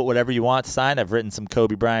want. I'll put whatever you want signed. I've written some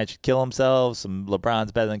Kobe Bryant should kill himself, some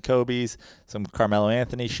LeBron's better than Kobe's, some Carmelo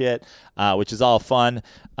Anthony shit, which is all fun.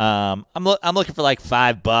 I'm looking for like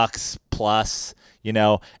 $5 plus,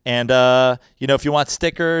 and if you want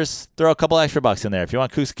stickers, throw a couple extra bucks in there. If you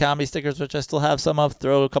want Kooks Comedy stickers, which I still have some of,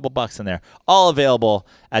 throw a couple bucks in there. All available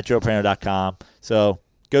at joeprano.com. So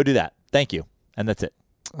go do that. Thank you. And that's it.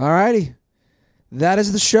 All righty. That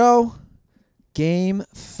is the show. Game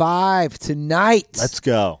 5 tonight. Let's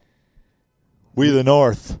go. We the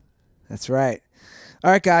North. That's right.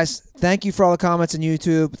 All right, guys. Thank you for all the comments on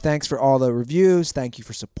YouTube. Thanks for all the reviews. Thank you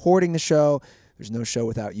for supporting the show. There's no show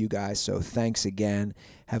without you guys, so thanks again.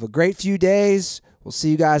 Have a great few days. We'll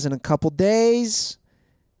see you guys in a couple days.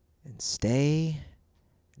 And stay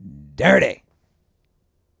dirty.